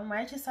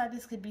unrighteous side.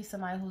 This could be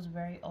somebody who's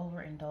very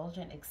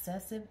overindulgent,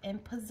 excessive,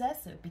 and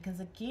possessive. Because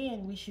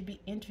again, we should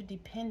be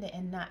interdependent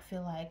and not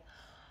feel like,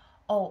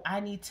 oh, I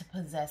need to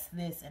possess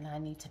this and I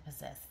need to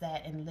possess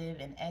that and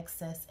live in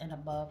excess and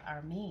above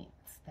our means.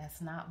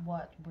 That's not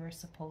what we're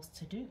supposed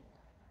to do.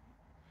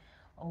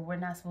 Or we're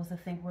not supposed to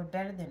think we're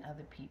better than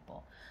other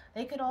people.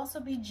 They could also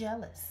be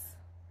jealous.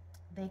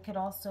 They could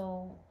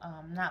also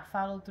not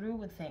follow through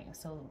with things.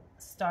 So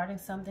starting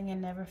something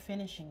and never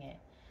finishing it.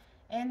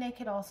 And they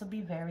could also be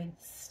very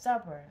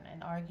stubborn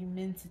and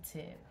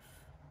argumentative,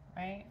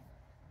 right?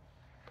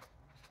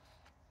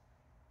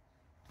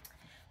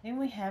 Then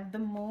we have the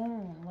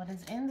moon. What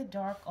is in the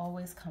dark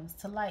always comes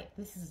to light.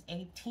 This is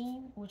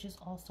 18, which is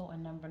also a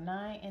number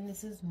 9, and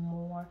this is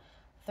more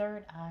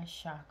third eye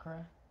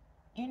chakra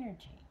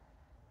energy.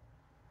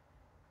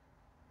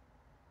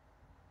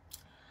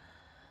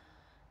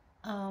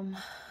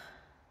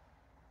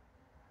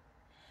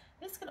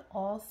 This could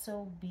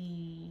also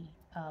be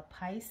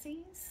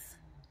Pisces,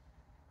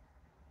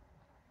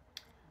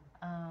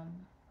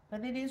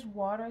 but it is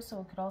water,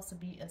 so it could also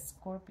be a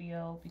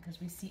Scorpio, because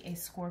we see a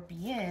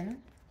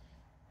scorpion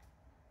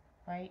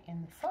right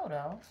in the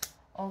photo,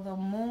 although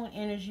moon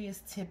energy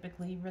is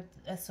typically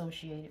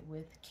associated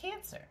with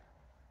Cancer.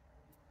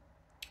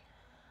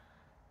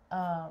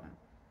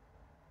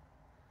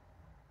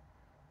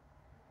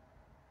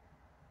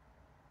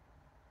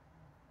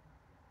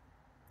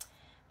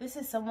 This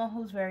is someone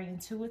who's very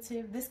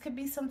intuitive. This could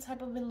be some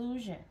type of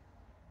illusion,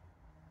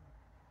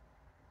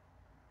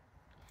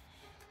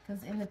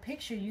 because in the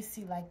picture you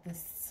see like the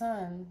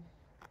sun,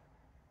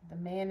 the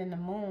man in the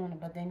moon,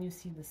 but then you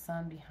see the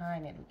sun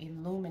behind it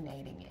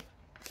illuminating it,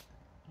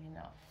 you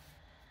know.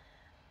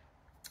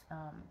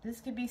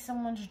 This could be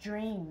someone's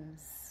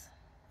dreams.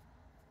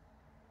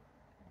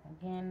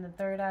 Again, the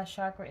third eye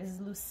chakra is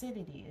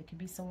lucidity. It could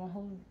be someone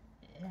who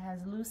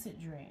has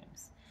lucid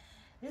dreams.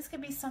 This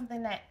could be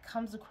something that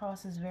comes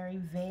across as very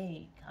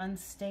vague,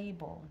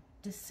 unstable,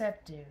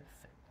 deceptive.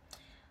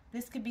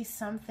 This could be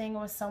something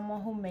or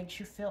someone who makes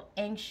you feel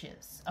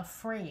anxious,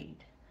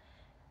 afraid.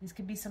 This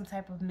could be some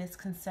type of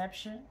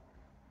misconception,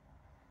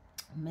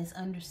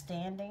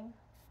 misunderstanding.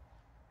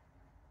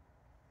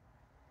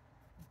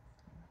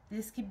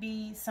 This could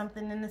be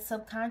something in the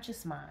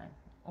subconscious mind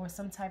or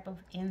some type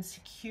of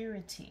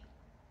insecurity,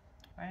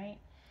 right?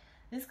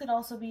 This could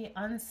also be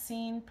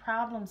unseen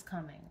problems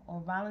coming or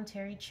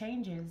voluntary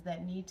changes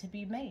that need to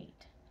be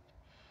made.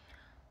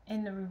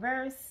 In the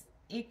reverse,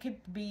 it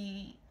could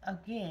be,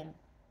 again,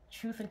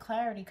 truth and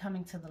clarity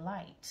coming to the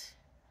light.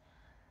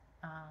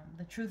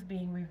 The truth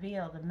being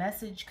revealed, a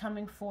message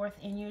coming forth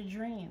in your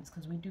dreams,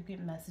 because we do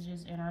get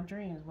messages in our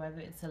dreams, whether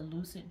it's a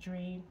lucid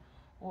dream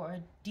or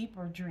a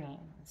deeper dream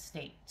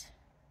state.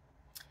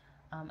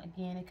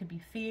 Again, it could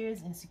be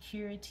fears,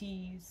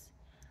 insecurities,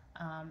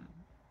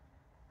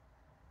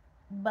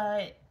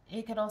 but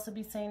it could also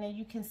be saying that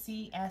you can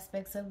see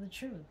aspects of the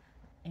truth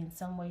in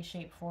some way,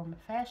 shape, form, or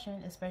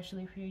fashion,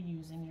 especially if you're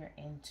using your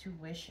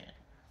intuition.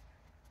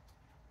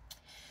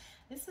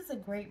 This is a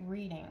great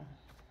reading.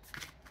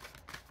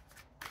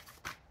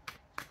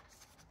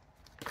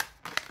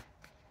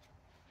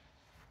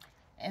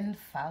 And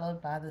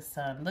followed by the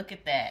sun. Look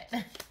at that.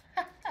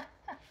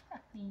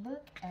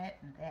 Look at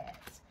that.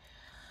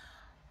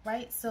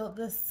 Right, so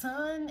the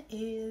sun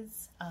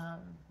is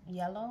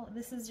yellow.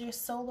 This is your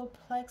solar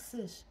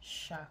plexus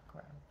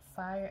chakra,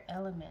 fire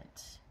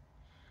element,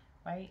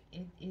 right?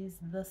 It is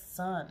the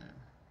sun,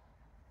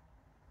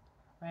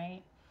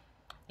 right?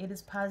 It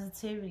is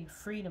positivity,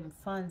 freedom,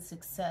 fun,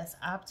 success,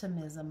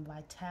 optimism,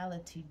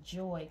 vitality,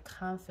 joy,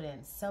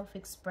 confidence,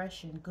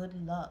 self-expression,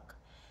 good luck,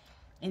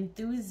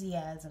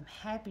 enthusiasm,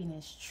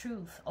 happiness,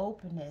 truth,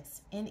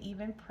 openness, and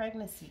even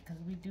pregnancy,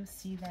 because we do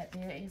see that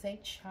there is a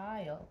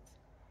child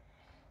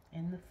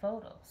in the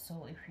photo.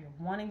 So if you're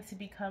wanting to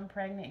become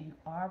pregnant, you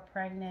are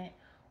pregnant,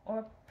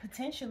 or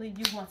potentially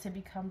you want to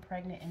become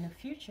pregnant in the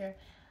future,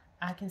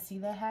 I can see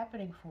that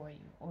happening for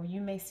you. Or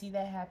you may see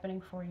that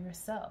happening for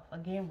yourself.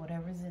 Again,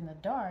 whatever's in the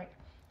dark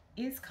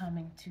is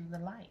coming to the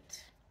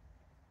light,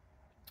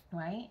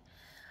 right?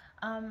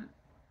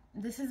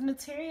 This is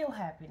material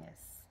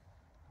happiness.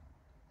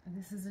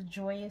 This is a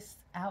joyous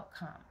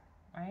outcome,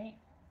 right?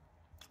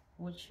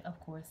 Which of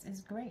course is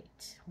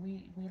great.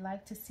 We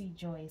like to see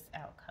joyous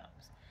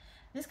outcomes.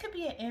 This could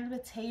be an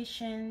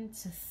invitation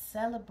to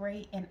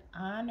celebrate and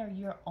honor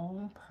your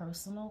own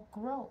personal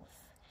growth.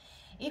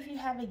 If you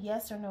have a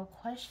yes or no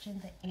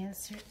question, the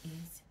answer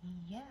is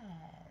yes.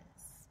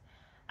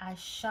 I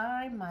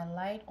shine my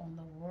light on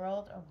the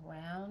world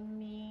around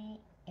me,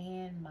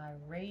 and my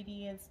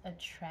radiance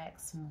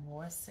attracts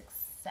more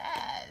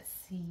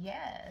success.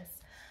 Yes.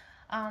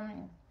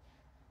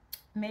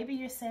 Maybe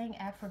you're saying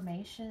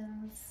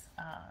affirmations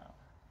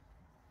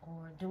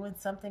or doing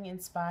something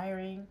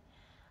inspiring.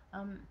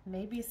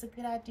 Maybe it's a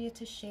good idea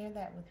to share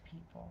that with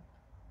people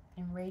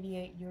and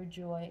radiate your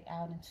joy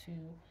out into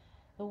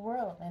the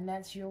world. And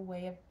that's your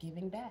way of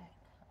giving back,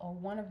 or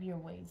one of your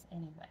ways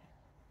anyway.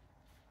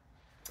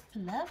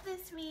 Love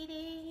this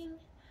reading.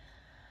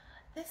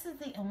 This is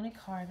the only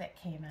card that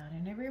came out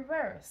in the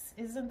reverse.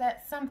 Isn't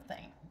that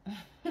something?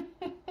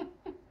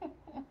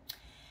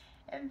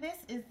 And this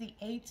is the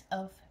 8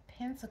 of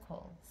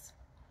Pentacles.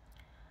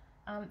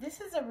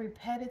 This is a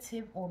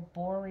repetitive or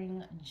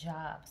boring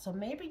job. So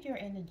maybe you're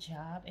in a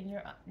job and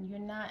you're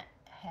not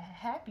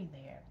happy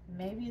there.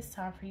 Maybe it's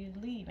time for you to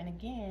leave. And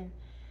again,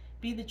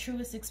 be the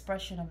truest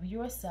expression of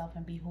yourself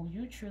and be who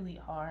you truly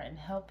are, and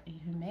help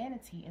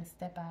humanity and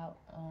step out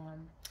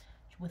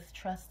with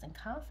trust and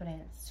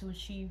confidence to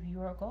achieve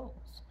your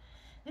goals.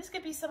 This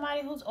could be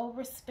somebody who's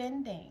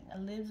overspending,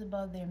 lives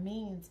above their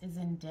means, is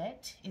in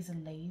debt, is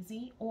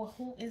lazy, or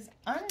who is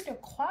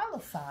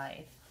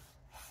underqualified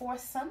for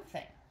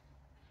something.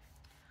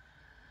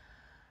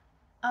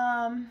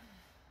 The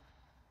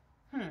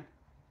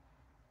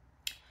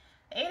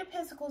Eight of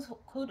Pentacles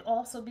could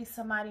also be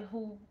somebody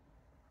who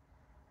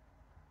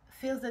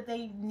feels that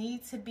they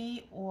need to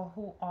be, or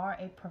who are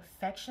a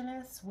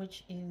perfectionist,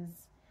 which is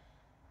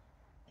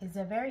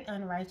a very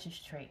unrighteous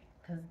trait,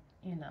 because,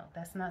 you know,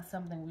 that's not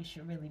something we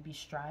should really be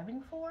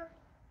striving for.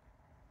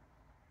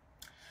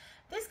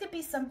 This could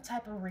be some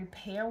type of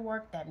repair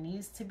work that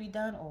needs to be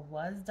done or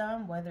was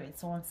done, whether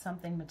it's on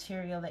something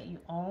material that you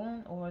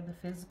own or the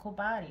physical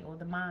body or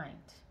the mind.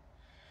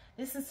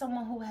 This is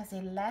someone who has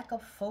a lack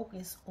of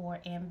focus or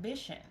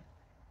ambition,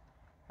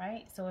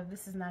 right? So if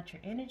this is not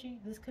your energy,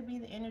 this could be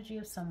the energy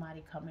of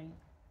somebody coming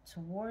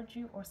towards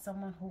you or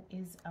someone who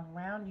is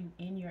around you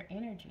in your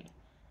energy.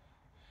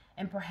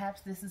 And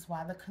perhaps this is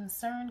why the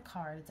concern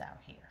card is out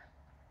here.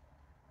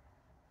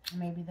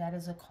 Maybe that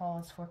is a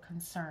cause for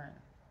concern.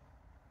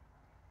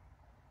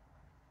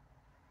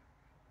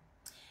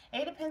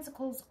 Eight of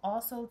Pentacles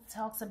also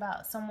talks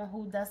about someone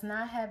who does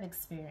not have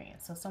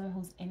experience. So someone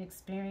who's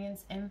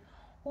inexperienced and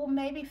who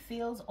maybe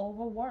feels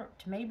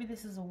overworked. Maybe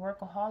this is a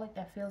workaholic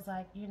that feels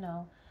like, you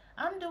know,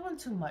 I'm doing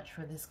too much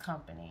for this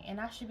company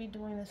and I should be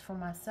doing this for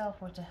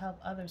myself or to help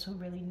others who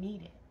really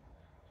need it.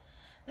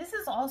 This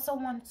is also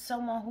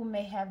someone who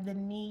may have the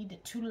need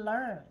to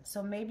learn.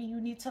 So maybe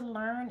you need to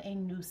learn a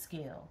new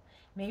skill.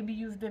 Maybe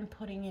you've been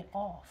putting it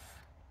off.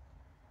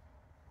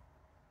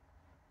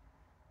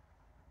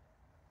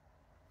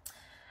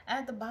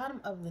 At the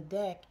bottom of the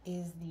deck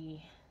is the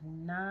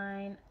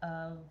Nine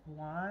of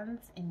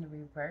Wands in the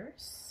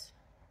reverse.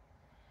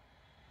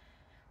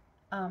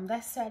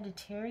 That's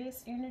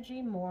Sagittarius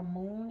energy, more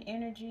moon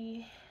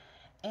energy,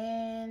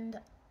 and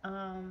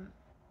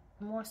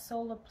more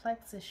solar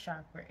plexus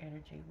chakra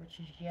energy, which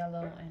is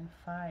yellow and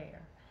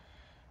fire.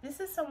 This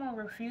is someone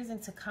refusing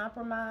to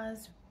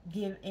compromise,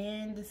 give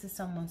in. This is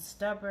someone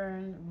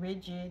stubborn,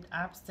 rigid,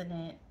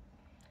 obstinate,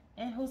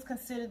 and who's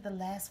considered the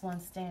last one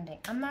standing.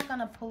 I'm not going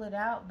to pull it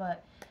out,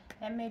 but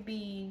that may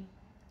be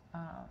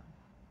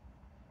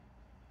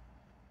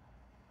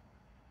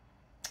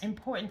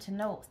important to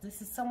note.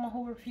 This is someone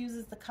who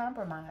refuses to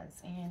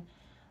compromise, and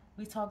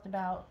we talked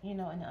about, you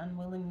know, an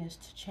unwillingness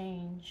to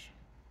change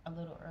a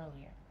little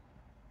earlier.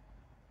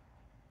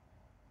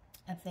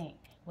 I think.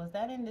 Was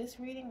that in this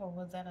reading or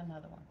was that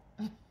another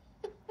one?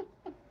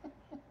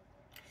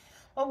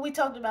 Well, we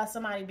talked about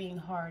somebody being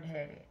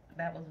hard-headed.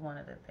 That was one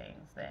of the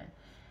things then.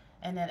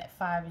 And then at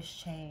 5 is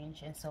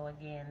change. And so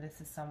again, this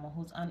is someone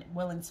who's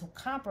unwilling to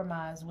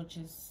compromise, which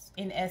is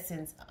in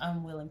essence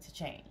unwilling to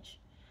change.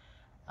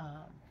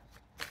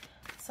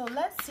 So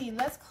let's see.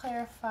 Let's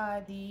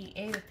clarify the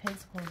Eight of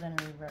Pentacles in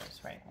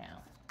reverse right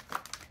now.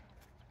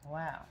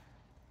 Wow.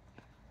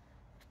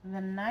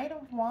 The Knight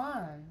of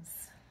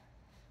Wands.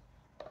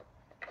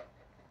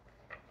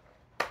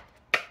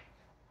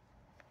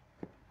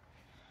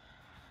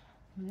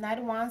 Knight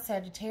of Wands,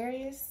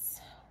 Sagittarius,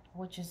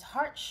 which is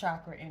heart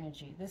chakra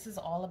energy. This is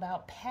all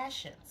about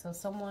passion. So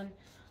someone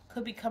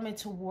could be coming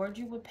toward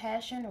you with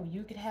passion, or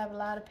you could have a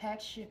lot of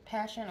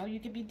passion, or you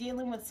could be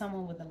dealing with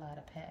someone with a lot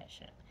of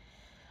passion.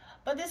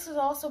 But this would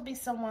also be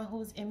someone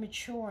who's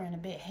immature and a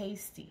bit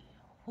hasty,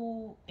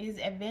 who is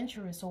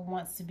adventurous or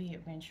wants to be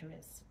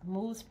adventurous,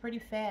 moves pretty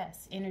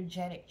fast,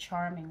 energetic,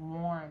 charming,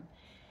 warm,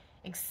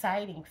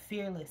 exciting,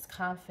 fearless,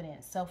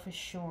 confident,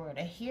 self-assured,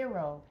 a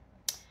hero,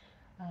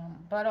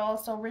 but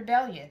also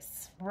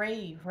rebellious,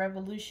 brave,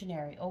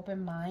 revolutionary,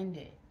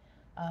 open-minded,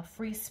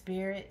 free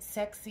spirit,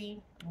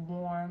 sexy,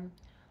 warm,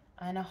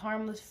 and a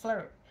harmless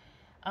flirt.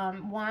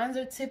 Wands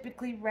are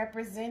typically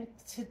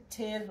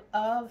representative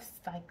of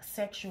like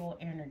sexual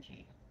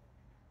energy,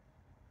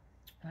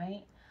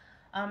 right?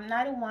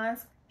 Knight of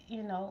Wands,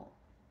 you know,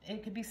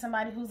 it could be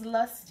somebody who's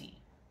lusty.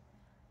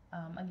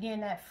 Again,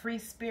 that free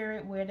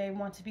spirit where they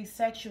want to be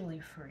sexually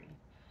free.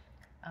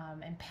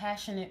 And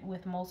passionate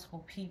with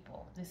multiple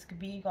people. This could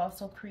be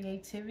also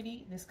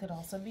creativity. This could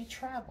also be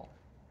travel.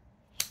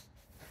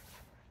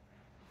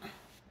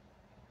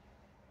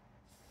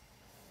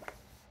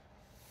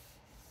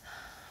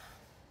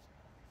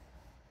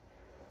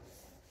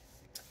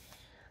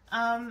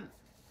 And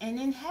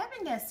in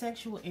having that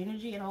sexual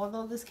energy, and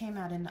although this came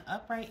out in the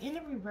upright, in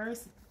the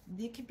reverse,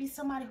 there could be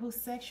somebody who's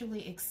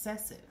sexually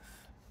excessive,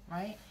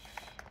 right?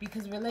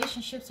 Because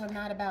relationships are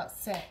not about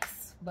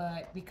sex,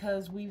 but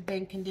because we've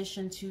been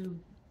conditioned to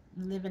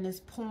live in this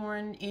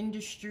porn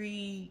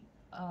industry,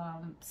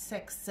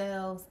 sex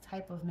sells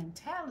type of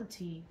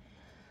mentality,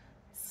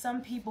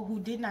 some people who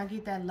did not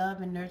get that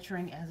love and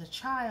nurturing as a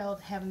child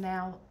have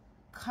now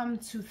come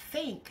to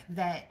think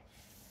that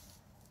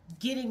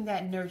getting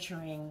that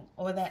nurturing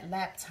or that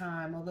lap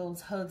time or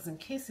those hugs and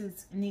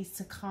kisses needs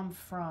to come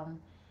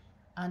from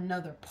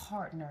another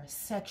partner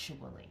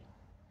sexually,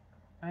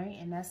 right?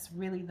 And that's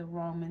really the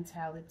wrong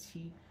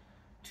mentality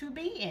to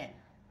be in.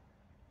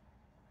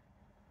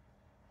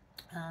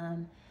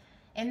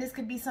 And this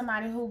could be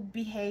somebody who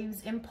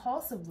behaves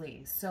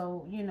impulsively.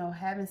 So, you know,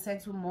 having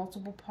sex with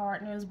multiple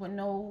partners with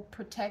no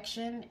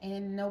protection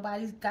and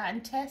nobody's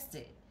gotten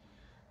tested.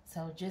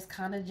 So just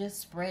kind of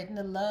just spreading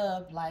the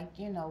love, like,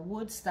 you know,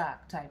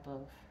 Woodstock type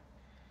of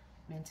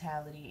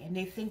mentality. And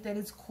they think that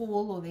it's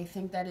cool, or they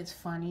think that it's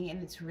funny,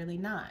 and it's really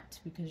not,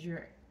 because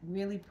you're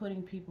really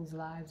putting people's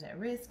lives at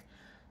risk.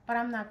 But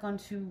I'm not going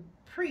to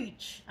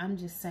preach. I'm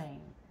just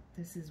saying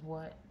this is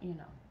what, you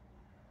know,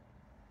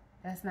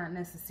 that's not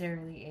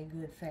necessarily a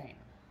good thing.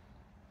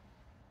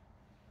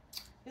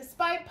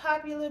 Despite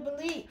popular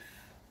belief.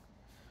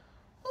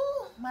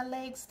 Ooh, my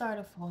legs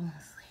started falling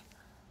asleep.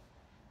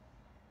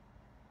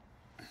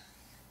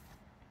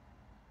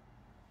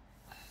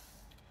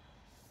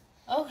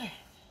 Okay.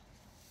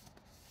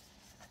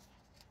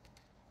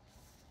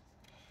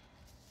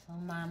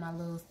 Don't mind my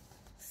little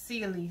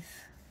sealies.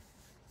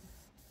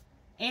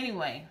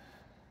 Anyway,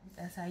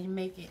 that's how you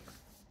make it.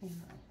 You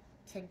know,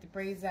 take the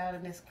braids out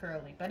and it's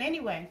curly. But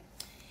anyway,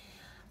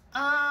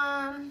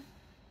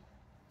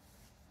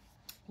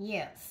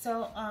 yeah.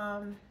 So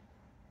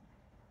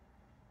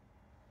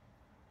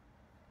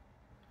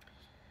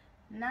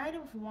Knight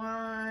of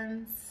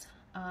Wands.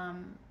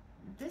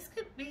 This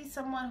could be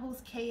someone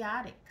who's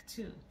chaotic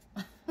too.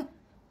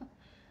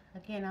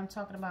 Again, I'm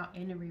talking about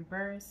in the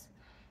reverse,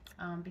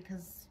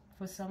 because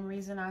for some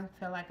reason I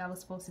felt like I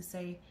was supposed to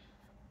say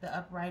the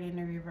upright and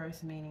the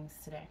reverse meanings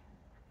today,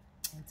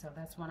 and so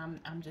that's what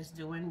I'm just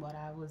doing what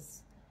I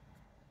was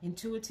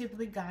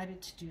intuitively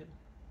guided to do.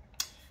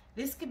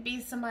 This could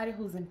be somebody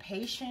who's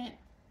impatient,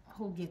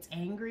 who gets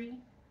angry,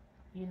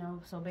 you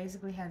know, so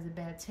basically has a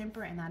bad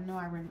temper, and I know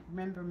I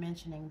remember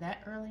mentioning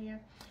that earlier.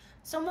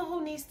 Someone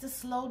who needs to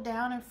slow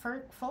down and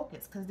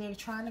focus, because they're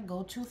trying to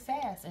go too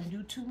fast and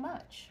do too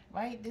much,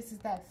 right? This is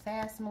that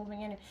fast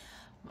moving in it.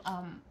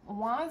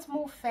 Wands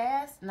move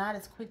fast, not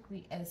as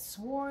quickly as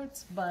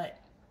swords, but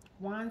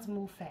wands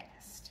move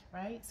fast,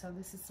 right? So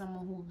this is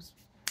someone who's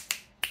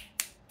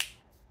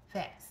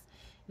fast.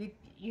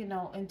 You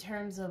know, in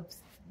terms of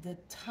the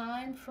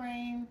time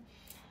frame,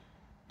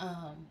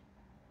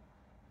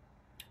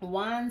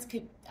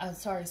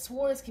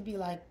 swords could be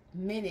like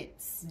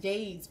minutes,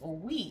 days, or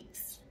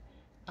weeks.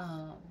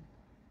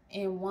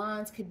 And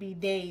wands could be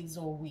days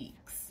or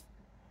weeks,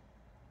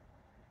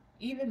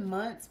 even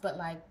months, but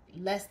like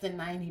less than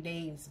 90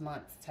 days,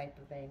 months type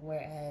of thing.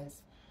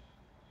 Whereas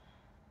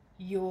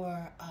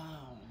your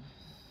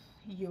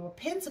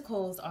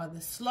pentacles are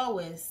the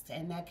slowest,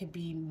 and that could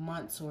be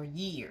months or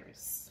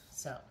years.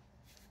 So,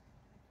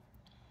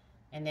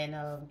 and then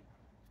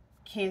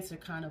Cancer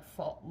kind of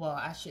well,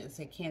 I shouldn't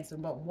say Cancer,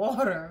 but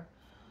water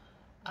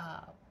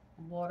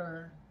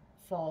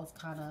falls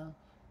kind of,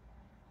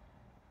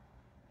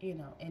 you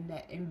know,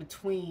 in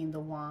between the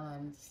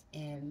wands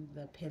and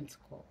the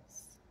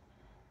pentacles.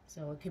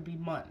 So it could be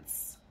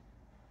months.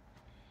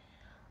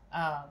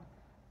 Yeah,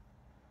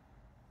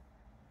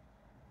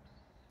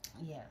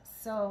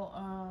 so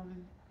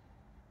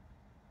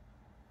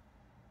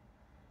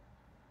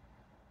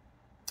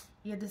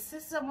yeah, this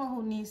is someone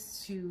who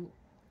needs to,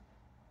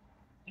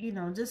 you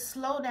know, just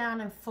slow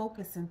down and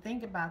focus and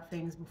think about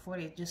things before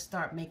they just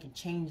start making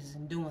changes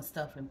and doing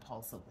stuff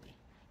impulsively.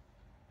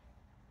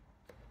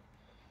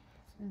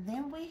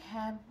 Then we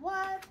have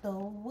what? The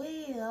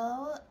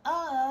Wheel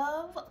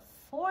of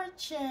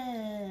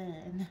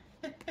Fortune.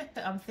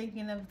 I'm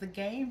thinking of the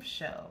game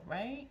show,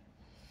 right?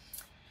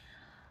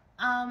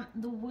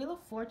 The Wheel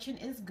of Fortune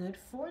is good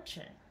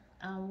fortune.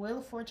 Wheel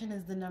of Fortune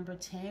is the number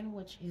 10,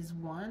 which is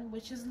 1,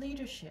 which is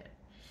leadership.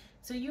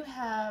 So you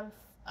have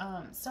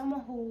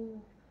someone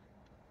whose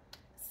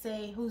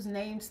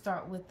names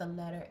start with the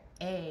letter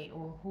A,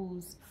 or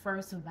whose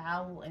first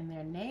vowel in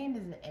their name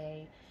is an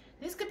A.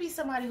 This could be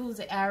somebody who's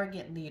an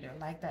arrogant leader,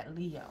 like that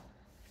Leo,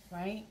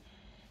 right?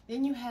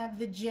 Then you have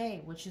the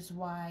J, which is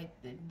why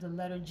the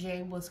letter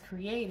J was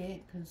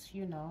created, because,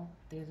 you know,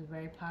 there's a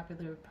very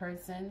popular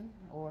person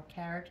or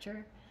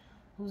character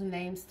whose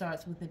name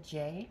starts with a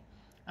J.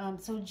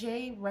 So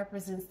J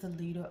represents the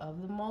leader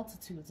of the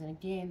multitudes. And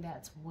again,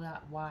 that's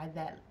why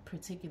that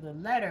particular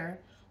letter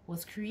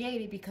was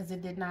created, because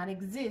it did not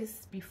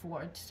exist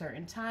before a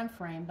certain time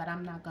frame, but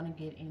I'm not going to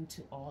get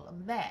into all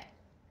of that.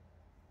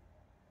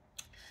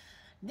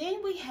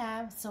 Then we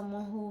have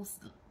someone whose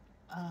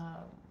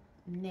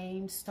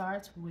name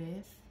starts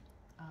with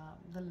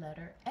the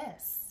letter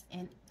S,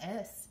 and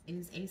S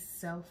is a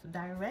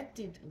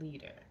self-directed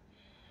leader,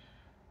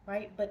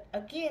 right? But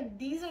again,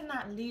 these are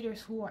not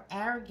leaders who are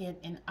arrogant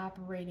and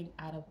operating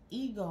out of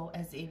ego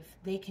as if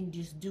they can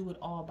just do it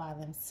all by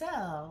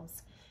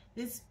themselves.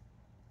 This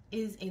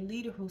is a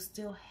leader who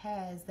still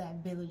has that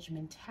village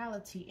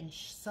mentality in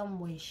some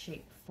way,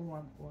 shape,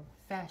 form, or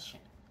fashion,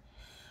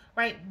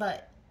 right?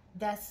 But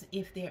that's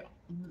if they're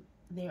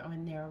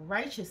on their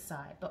righteous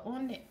side. But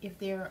if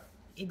they're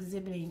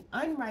exhibiting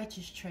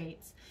unrighteous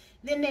traits,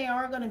 then they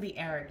are going to be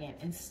arrogant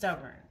and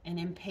stubborn and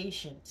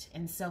impatient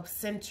and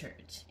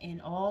self-centered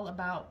and all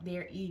about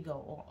their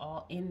ego, or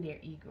all in their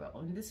ego.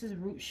 And this is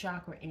root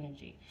chakra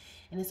energy,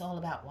 and it's all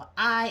about, well,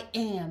 I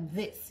am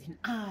this and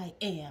I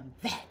am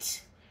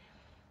that,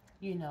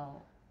 you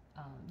know.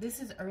 This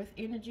is earth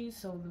energy,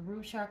 so the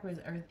root chakra is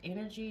earth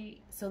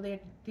energy, so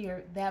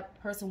that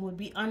person would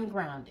be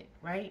ungrounded,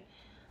 right?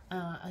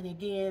 And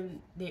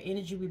again, their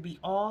energy would be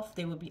off.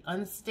 They would be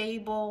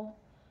unstable,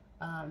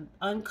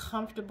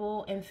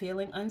 uncomfortable, and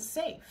feeling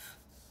unsafe,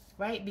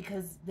 right?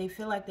 Because they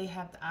feel like they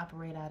have to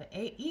operate out of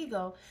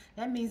ego.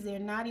 That means they're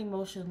not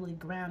emotionally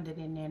grounded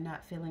and they're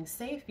not feeling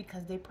safe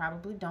because they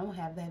probably don't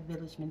have that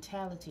village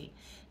mentality.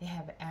 They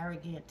have an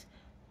arrogant,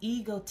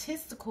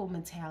 egotistical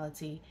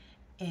mentality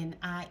and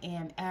I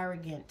am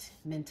arrogant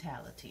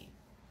mentality.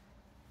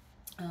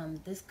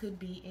 This could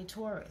be a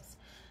Taurus.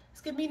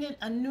 This could be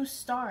a new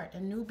start, a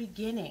new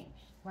beginning,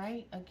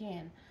 right?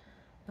 Again,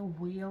 the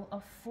Wheel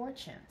of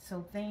Fortune.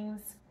 So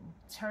things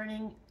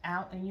turning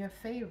out in your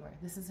favor.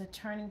 This is a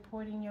turning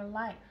point in your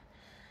life.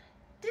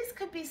 This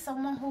could be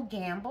someone who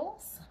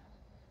gambles.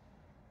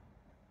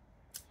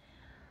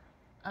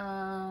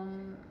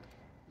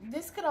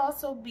 This could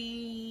also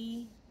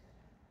be,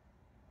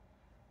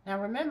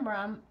 now remember,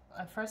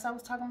 at first I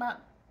was talking about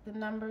the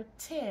number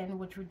 10,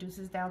 which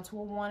reduces down to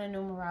a 1 in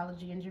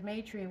numerology and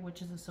Gematria,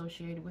 which is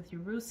associated with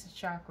your root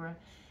chakra,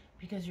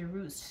 because your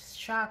root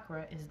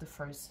chakra is the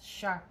first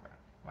chakra,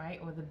 right?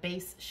 Or the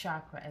base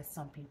chakra, as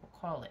some people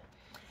call it.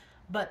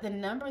 But the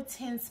number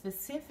 10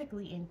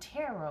 specifically in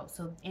tarot,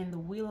 so in the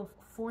Wheel of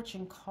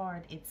Fortune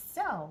card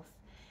itself,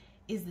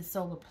 is the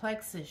solar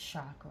plexus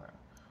chakra,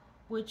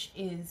 which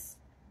is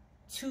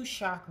 2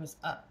 chakras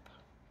up,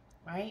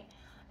 right?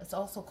 It's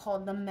also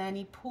called the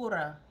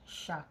Manipura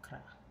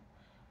chakra,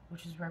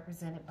 which is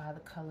represented by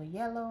the color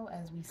yellow,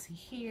 as we see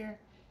here,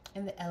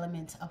 and the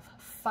element of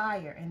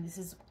fire. And this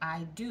is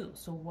I do.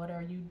 So what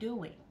are you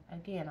doing?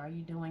 Again, are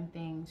you doing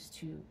things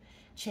to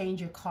change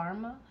your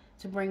karma,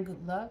 to bring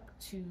good luck,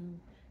 to,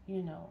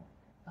 you know,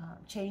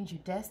 change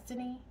your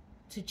destiny,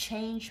 to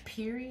change,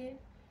 period,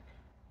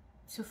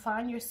 to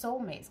find your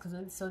soulmates?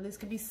 So this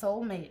could be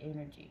soulmate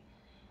energy.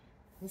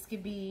 This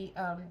could be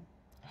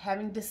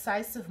having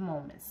decisive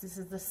moments. This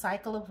is the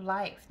cycle of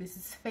life. This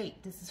is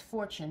fate. This is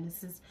fortune.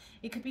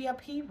 It could be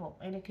upheaval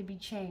and it could be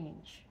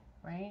change,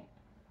 right?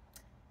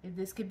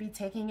 This could be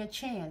taking a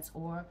chance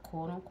or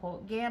quote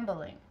unquote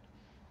gambling.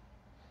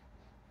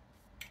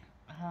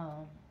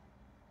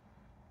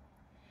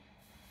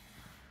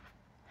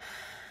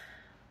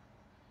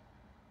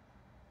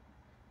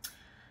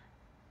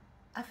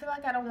 I feel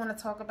like I don't want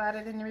to talk about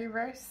it in the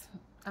reverse.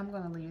 I'm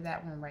going to leave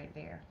that one right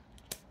there.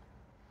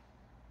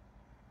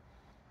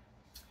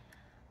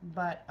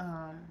 But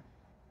I'm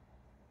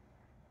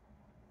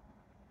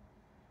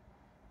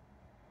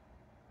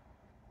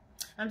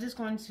just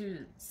going to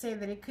say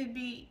that it could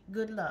be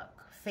good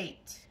luck,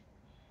 fate.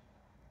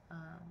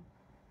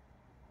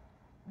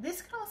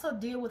 This could also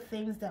deal with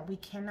things that we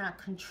cannot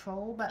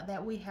control, but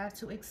that we have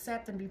to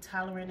accept and be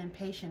tolerant and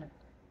patient,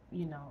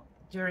 you know,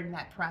 during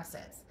that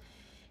process.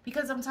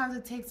 Because sometimes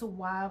it takes a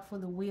while for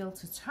the wheel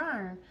to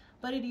turn,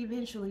 but it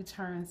eventually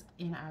turns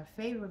in our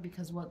favor,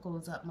 because what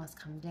goes up must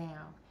come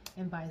down,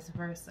 and vice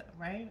versa,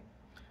 right?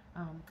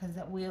 Because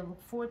that Wheel of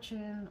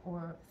Fortune,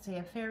 or say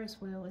a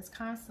Ferris wheel, is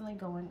constantly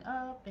going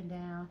up and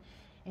down.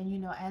 And, you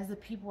know, as the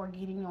people are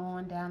getting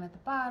on down at the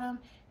bottom,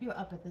 you're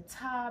up at the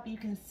top. You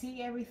can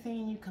see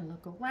everything. You can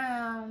look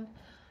around.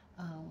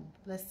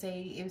 Let's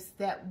say it's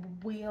that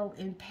wheel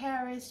in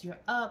Paris, you're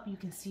up. You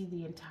can see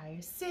the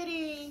entire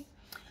city.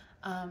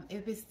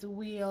 If it's the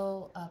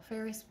wheel,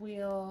 Ferris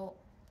wheel,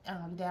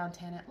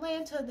 downtown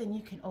Atlanta, then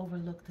you can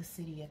overlook the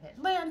city of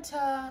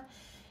Atlanta.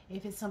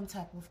 If it's some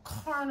type of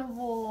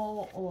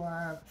carnival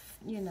or,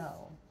 you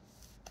know,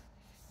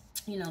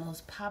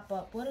 those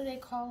pop-up, what do they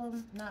call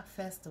them? Not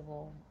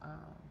festival,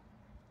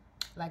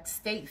 like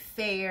state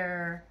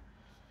fair,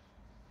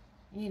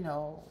 you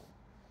know,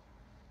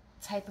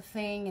 type of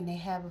thing, and they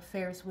have a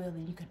Ferris wheel,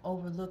 and you can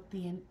overlook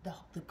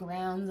the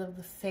grounds of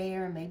the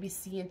fair and maybe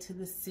see into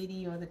the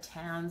city or the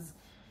towns,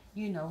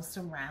 you know,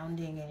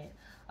 surrounding it,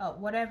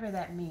 whatever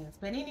that means.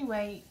 But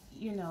anyway,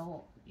 you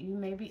know, you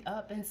may be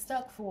up and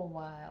stuck for a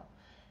while,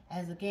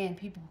 as again,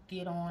 people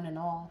get on and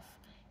off,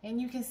 and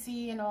you can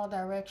see in all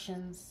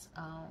directions,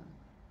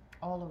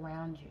 all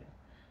around you.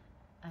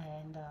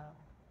 And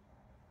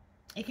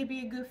it could be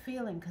a good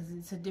feeling, because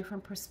it's a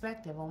different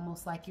perspective,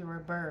 almost like you're a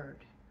bird.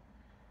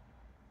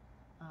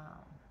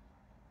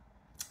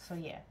 So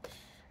yeah.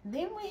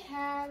 Then we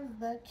have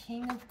the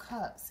King of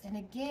Cups. And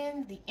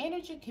again, the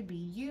energy could be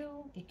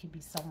you. It could be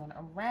someone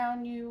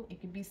around you.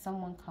 It could be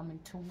someone coming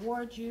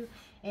towards you.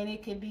 And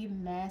it could be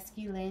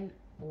masculine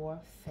or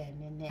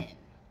feminine.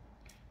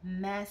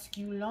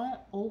 Masculin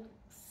ou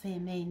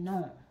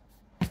féminin.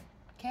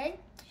 Okay?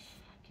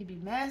 It could be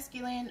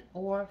masculine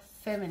or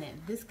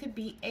feminine. This could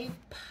be a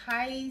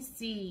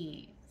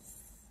Pisces.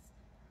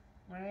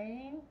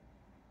 Right?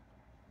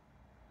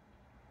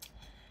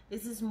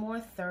 This is more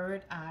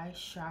third eye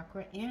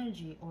chakra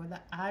energy, or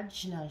the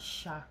Ajna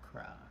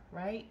chakra,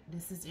 right?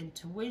 This is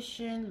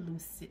intuition,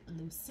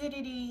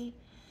 lucidity,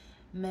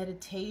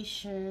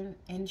 meditation,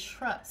 and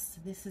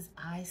trust. This is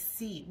I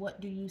see.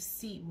 What do you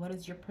see? What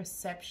is your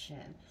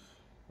perception?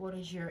 What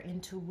is your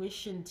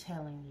intuition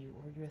telling you,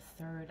 or your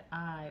third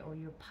eye, or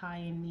your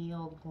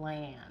pineal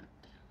gland?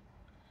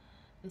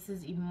 This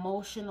is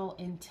emotional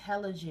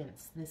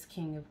intelligence, this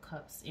King of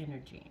Cups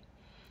energy.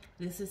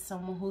 This is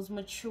someone who's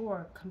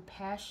mature,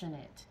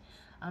 compassionate.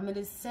 It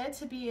is said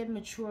to be a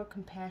mature,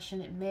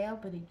 compassionate male,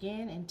 but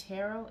again, in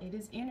tarot, it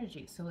is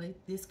energy. So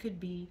this could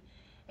be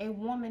a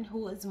woman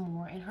who is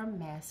more in her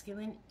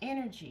masculine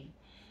energy.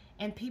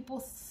 And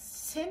people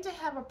tend to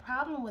have a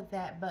problem with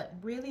that, but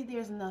really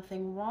there's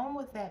nothing wrong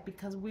with that,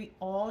 because we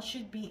all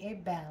should be a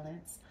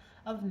balance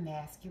of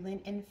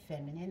masculine and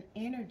feminine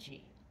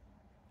energy.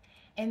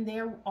 And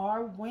there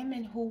are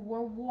women who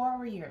were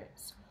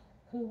warriors,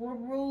 who were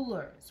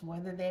rulers,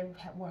 whether they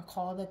were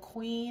called a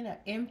queen, an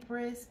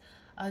empress,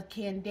 a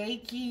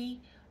Kandaki,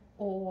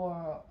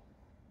 or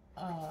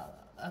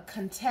a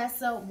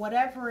contessa,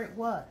 whatever it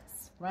was,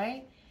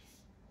 right?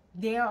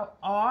 There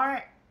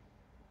are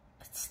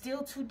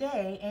still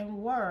today and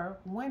were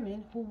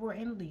women who were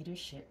in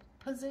leadership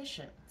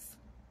positions.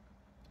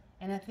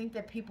 And I think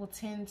that people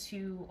tend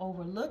to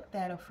overlook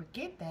that or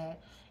forget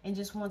that and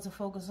just want to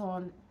focus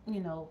on,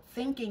 you know,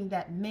 thinking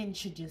that men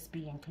should just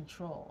be in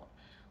control,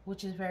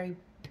 which is very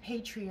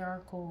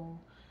patriarchal,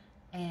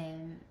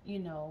 and, you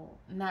know,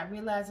 not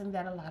realizing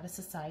that a lot of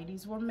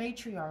societies were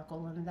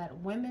matriarchal and that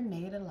women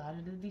made a lot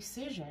of the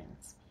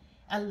decisions.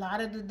 A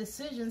lot of the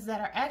decisions that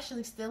are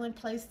actually still in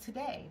place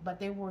today, but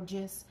they were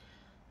just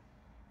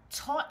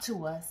taught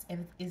to us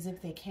as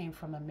if they came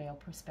from a male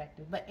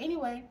perspective. But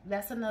anyway,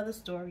 that's another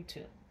story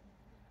too.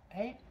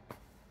 Right?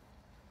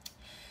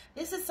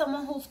 This is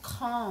someone who's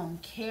calm,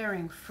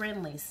 caring,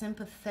 friendly,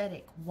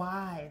 sympathetic,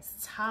 wise,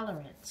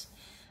 tolerant,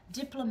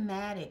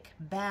 diplomatic,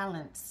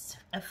 balanced,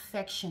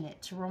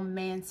 affectionate,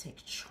 romantic,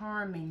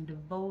 charming,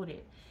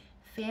 devoted,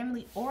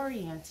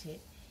 family-oriented,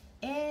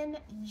 and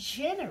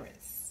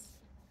generous.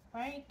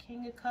 Right?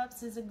 King of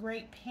Cups is a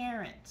great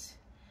parent.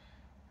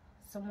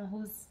 Someone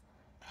who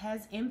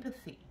has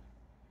empathy.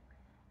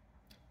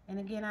 And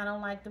again, I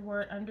don't like the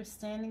word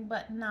understanding,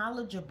 but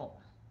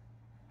knowledgeable.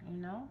 You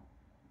know?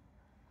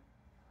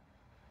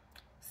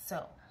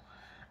 So,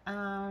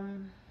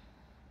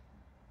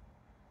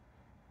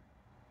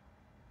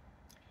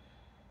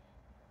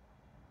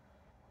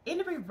 in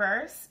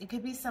reverse, it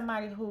could be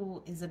somebody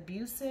who is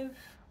abusive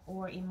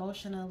or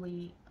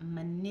emotionally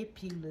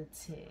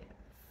manipulative,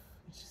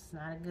 which is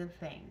not a good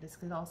thing. This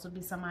could also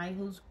be somebody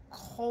who's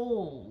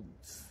cold,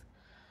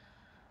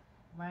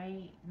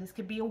 right? This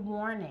could be a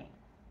warning.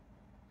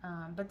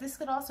 But this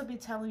could also be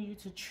telling you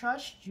to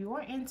trust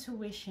your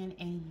intuition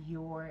and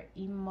your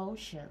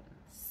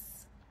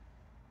emotions,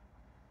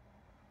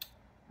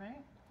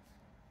 right?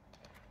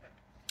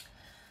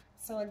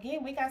 So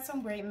again, we got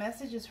some great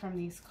messages from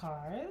these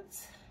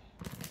cards.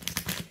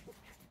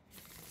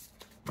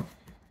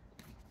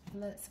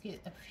 Let's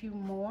get a few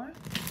more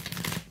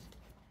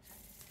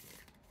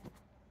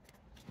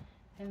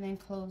and then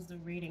close the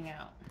reading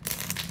out.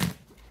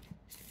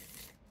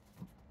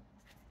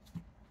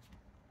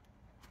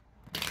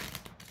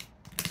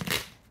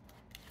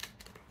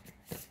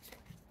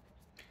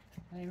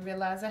 I didn't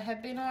realize I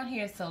had been on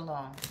here so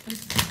long.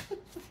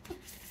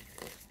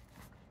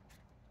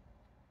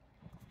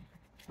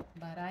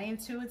 But I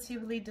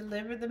intuitively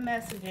delivered the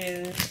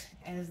messages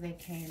as they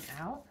came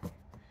out.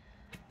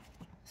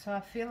 So I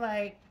feel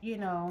like, you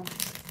know,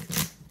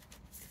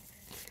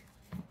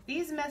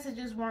 these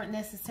messages weren't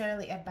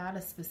necessarily about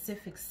a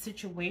specific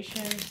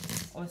situation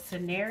or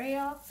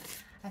scenario.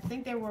 I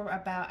think they were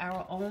about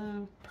our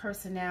own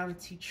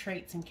personality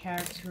traits and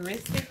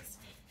characteristics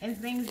and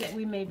things that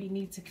we maybe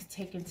need to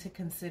take into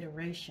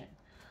consideration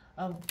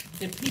of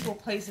the people,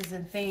 places,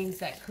 and things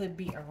that could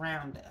be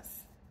around us.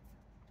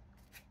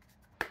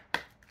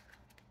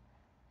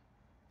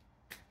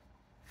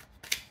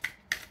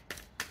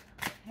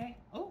 Okay.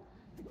 Oh,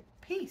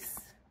 peace.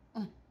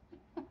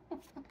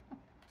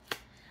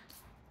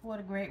 What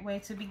a great way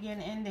to begin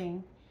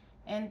ending.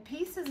 And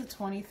peace is a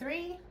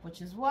 23,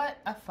 which is what?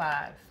 A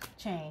 5.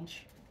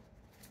 Change.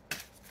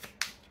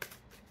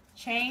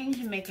 Change,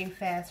 making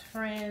fast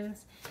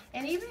friends.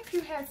 And even if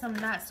you had some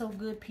not so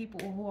good people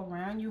who are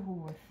around you who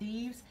were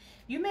thieves,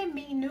 you may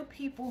meet new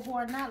people who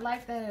are not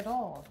like that at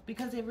all,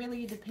 because it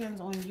really depends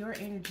on your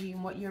energy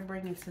and what you're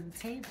bringing to the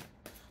table.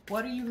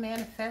 What are you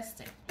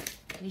manifesting?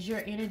 Is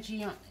your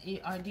energy,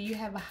 or do you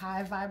have a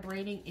high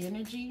vibrating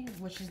energy,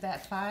 which is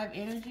that 5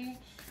 energy,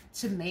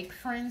 to make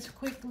friends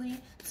quickly,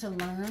 to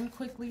learn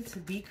quickly, to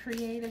be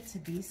creative, to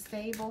be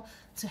stable,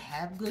 to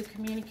have good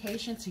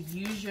communication, to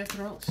use your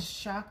throat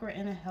chakra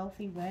in a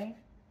healthy way?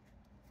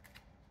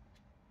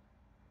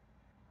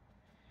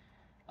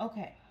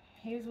 Okay,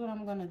 here's what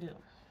I'm going to do.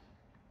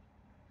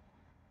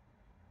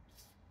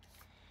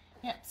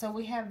 Yep, so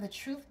we have the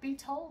Truth Be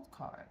Told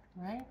card,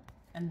 right?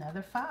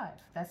 Another 5.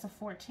 That's a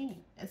 14.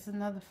 It's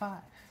another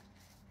 5.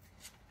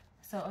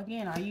 So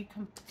again, are you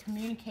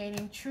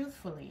communicating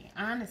truthfully,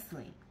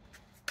 honestly?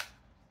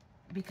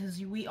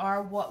 Because we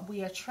are what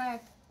we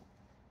attract.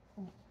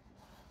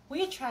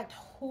 We attract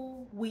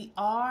who we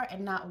are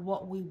and not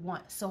what we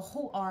want. So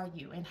who are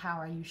you and how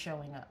are you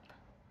showing up?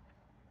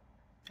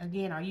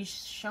 Again, are you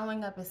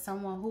showing up as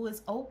someone who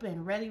is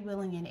open, ready,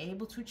 willing, and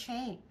able to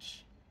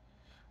change?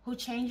 Who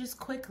changes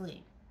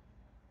quickly?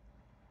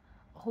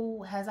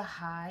 who has a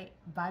high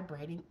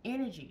vibrating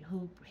energy,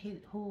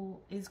 who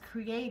is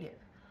creative,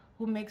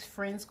 who makes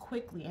friends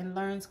quickly and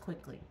learns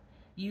quickly,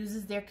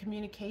 uses their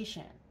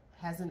communication,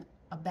 has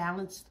a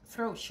balanced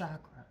throat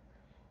chakra,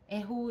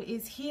 and who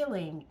is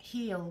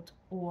healed,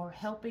 or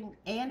helping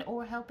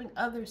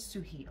others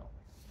to heal.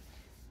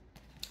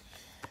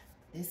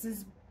 This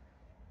is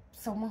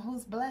someone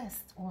who's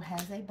blessed or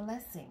has a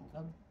blessing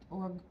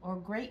or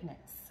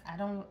greatness. I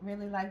don't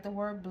really like the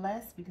word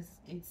blessed because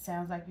it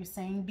sounds like you're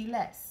saying be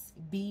less.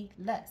 Be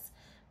less.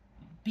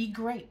 Be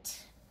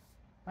great.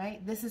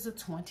 Right? This is a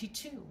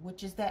 22,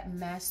 which is that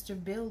master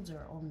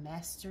builder or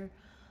master,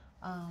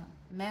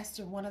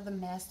 one of the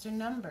master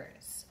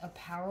numbers, a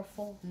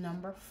powerful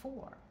number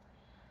 4.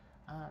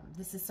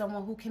 This is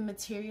someone who can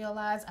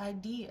materialize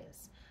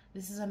ideas.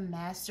 This is a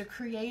master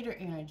creator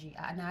energy,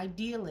 an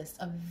idealist,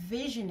 a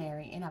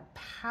visionary, and a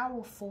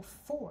powerful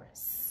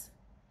force.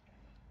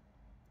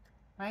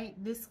 Right?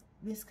 This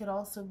could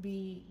also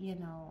be, you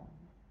know,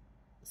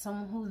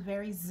 someone who's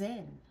very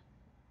zen,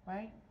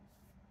 right?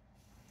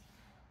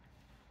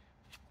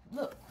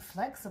 Look,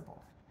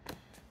 flexible.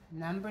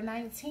 Number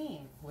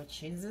 19,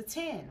 which is a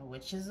 10,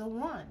 which is a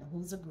 1,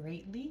 who's a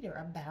great leader,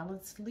 a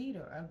balanced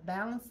leader. A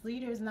balanced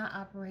leader is not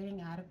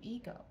operating out of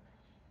ego.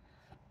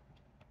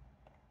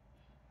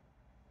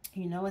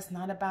 You know, it's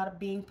not about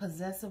being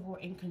possessive or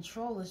in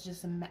control. It's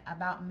just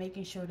about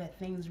making sure that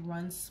things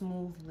run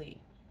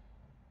smoothly.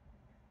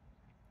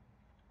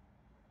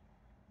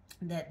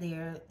 That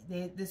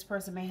this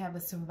person may have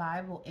a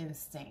survival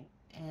instinct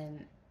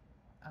and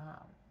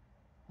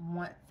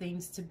want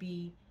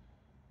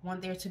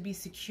there to be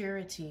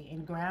security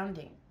and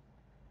grounding,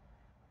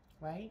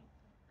 right?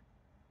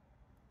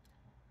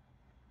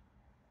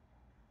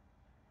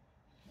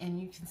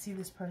 And you can see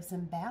this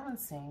person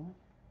balancing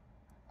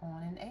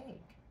on an egg.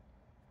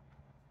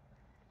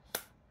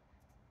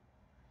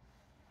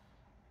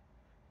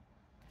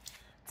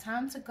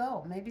 Time to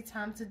go. Maybe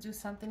time to do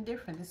something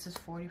different. This is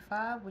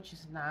 45, which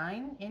is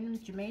 9 in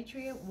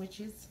Gematria, which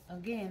is,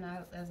 again,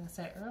 as I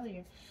said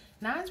earlier,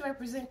 9s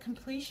represent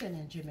completion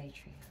in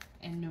Gematria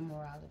and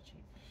numerology.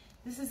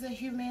 This is a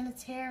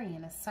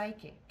humanitarian, a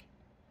psychic,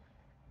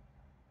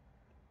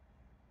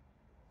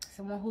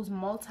 someone who's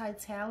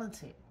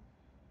multi-talented.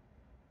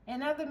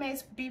 And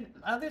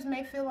others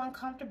may feel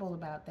uncomfortable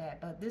about that,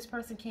 but this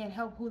person can't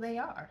help who they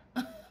are.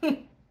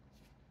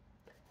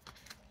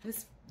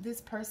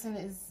 This person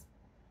is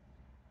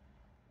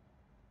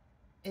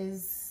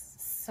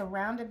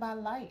surrounded by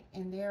light,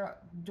 and there are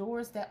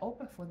doors that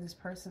open for this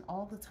person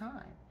all the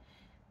time.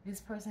 This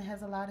person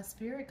has a lot of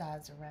spirit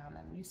guides around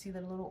them. You see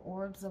the little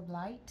orbs of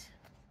light?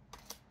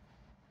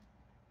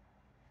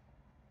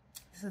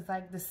 This is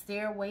like the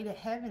stairway to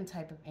heaven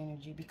type of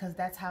energy, because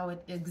that's how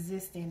it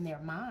exists in their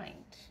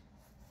mind.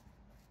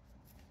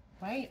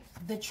 Right?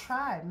 The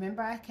tribe.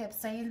 Remember, I kept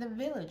saying the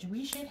village.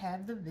 We should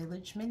have the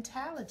village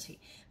mentality.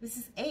 This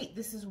is 8.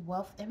 This is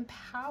wealth and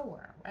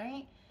power,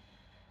 right?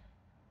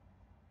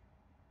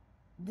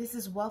 This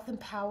is wealth and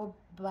power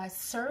by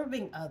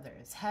serving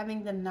others,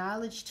 having the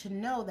knowledge to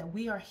know that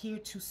we are here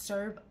to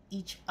serve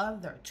each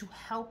other, to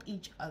help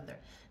each other,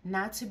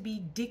 not to be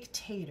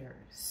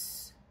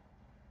dictators.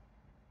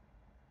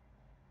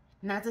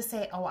 Not to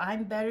say, oh,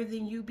 I'm better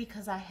than you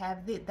because I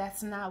have this.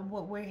 That's not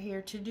what we're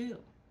here to do.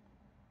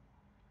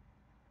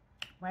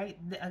 Right?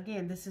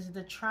 Again, this is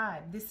the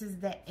tribe. This is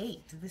the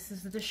 8. This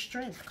is the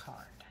strength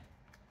card.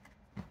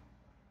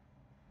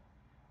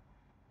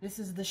 This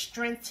is the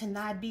strength to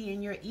not be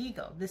in your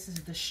ego. This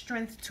is the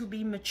strength to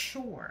be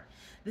mature.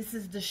 This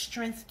is the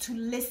strength to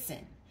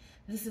listen.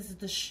 This is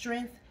the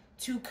strength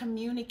to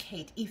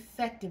communicate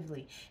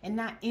effectively and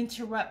not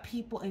interrupt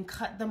people and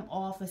cut them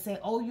off and say,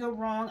 oh, you're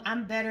wrong.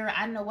 I'm better.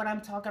 I know what I'm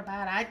talking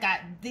about. I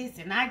got this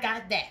and I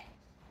got that.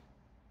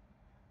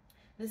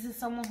 This is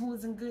someone who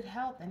is in good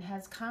health and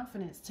has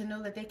confidence to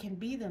know that they can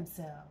be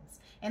themselves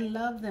and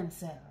love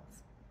themselves.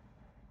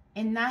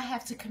 And not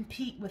have to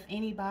compete with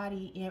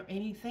anybody or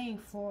anything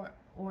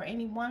or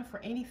anyone for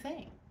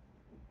anything.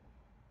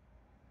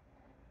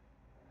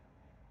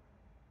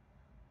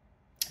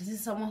 This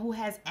is someone who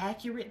has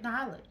accurate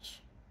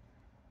knowledge.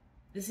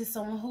 This is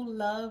someone who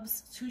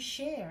loves to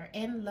share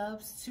and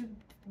loves to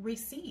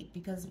receive,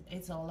 because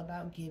it's all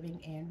about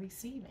giving and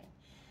receiving.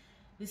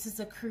 This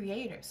is a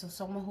creator, so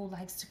someone who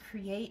likes to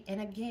create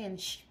and, again,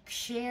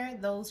 share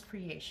those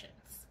creations.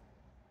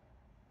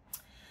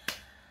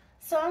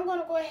 So I'm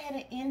going to go ahead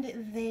and end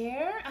it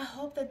there. I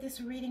hope that this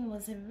reading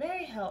was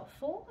very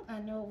helpful. I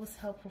know it was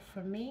helpful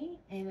for me.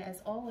 And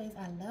as always,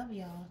 I love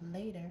y'all.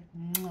 Later.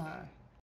 Mwah.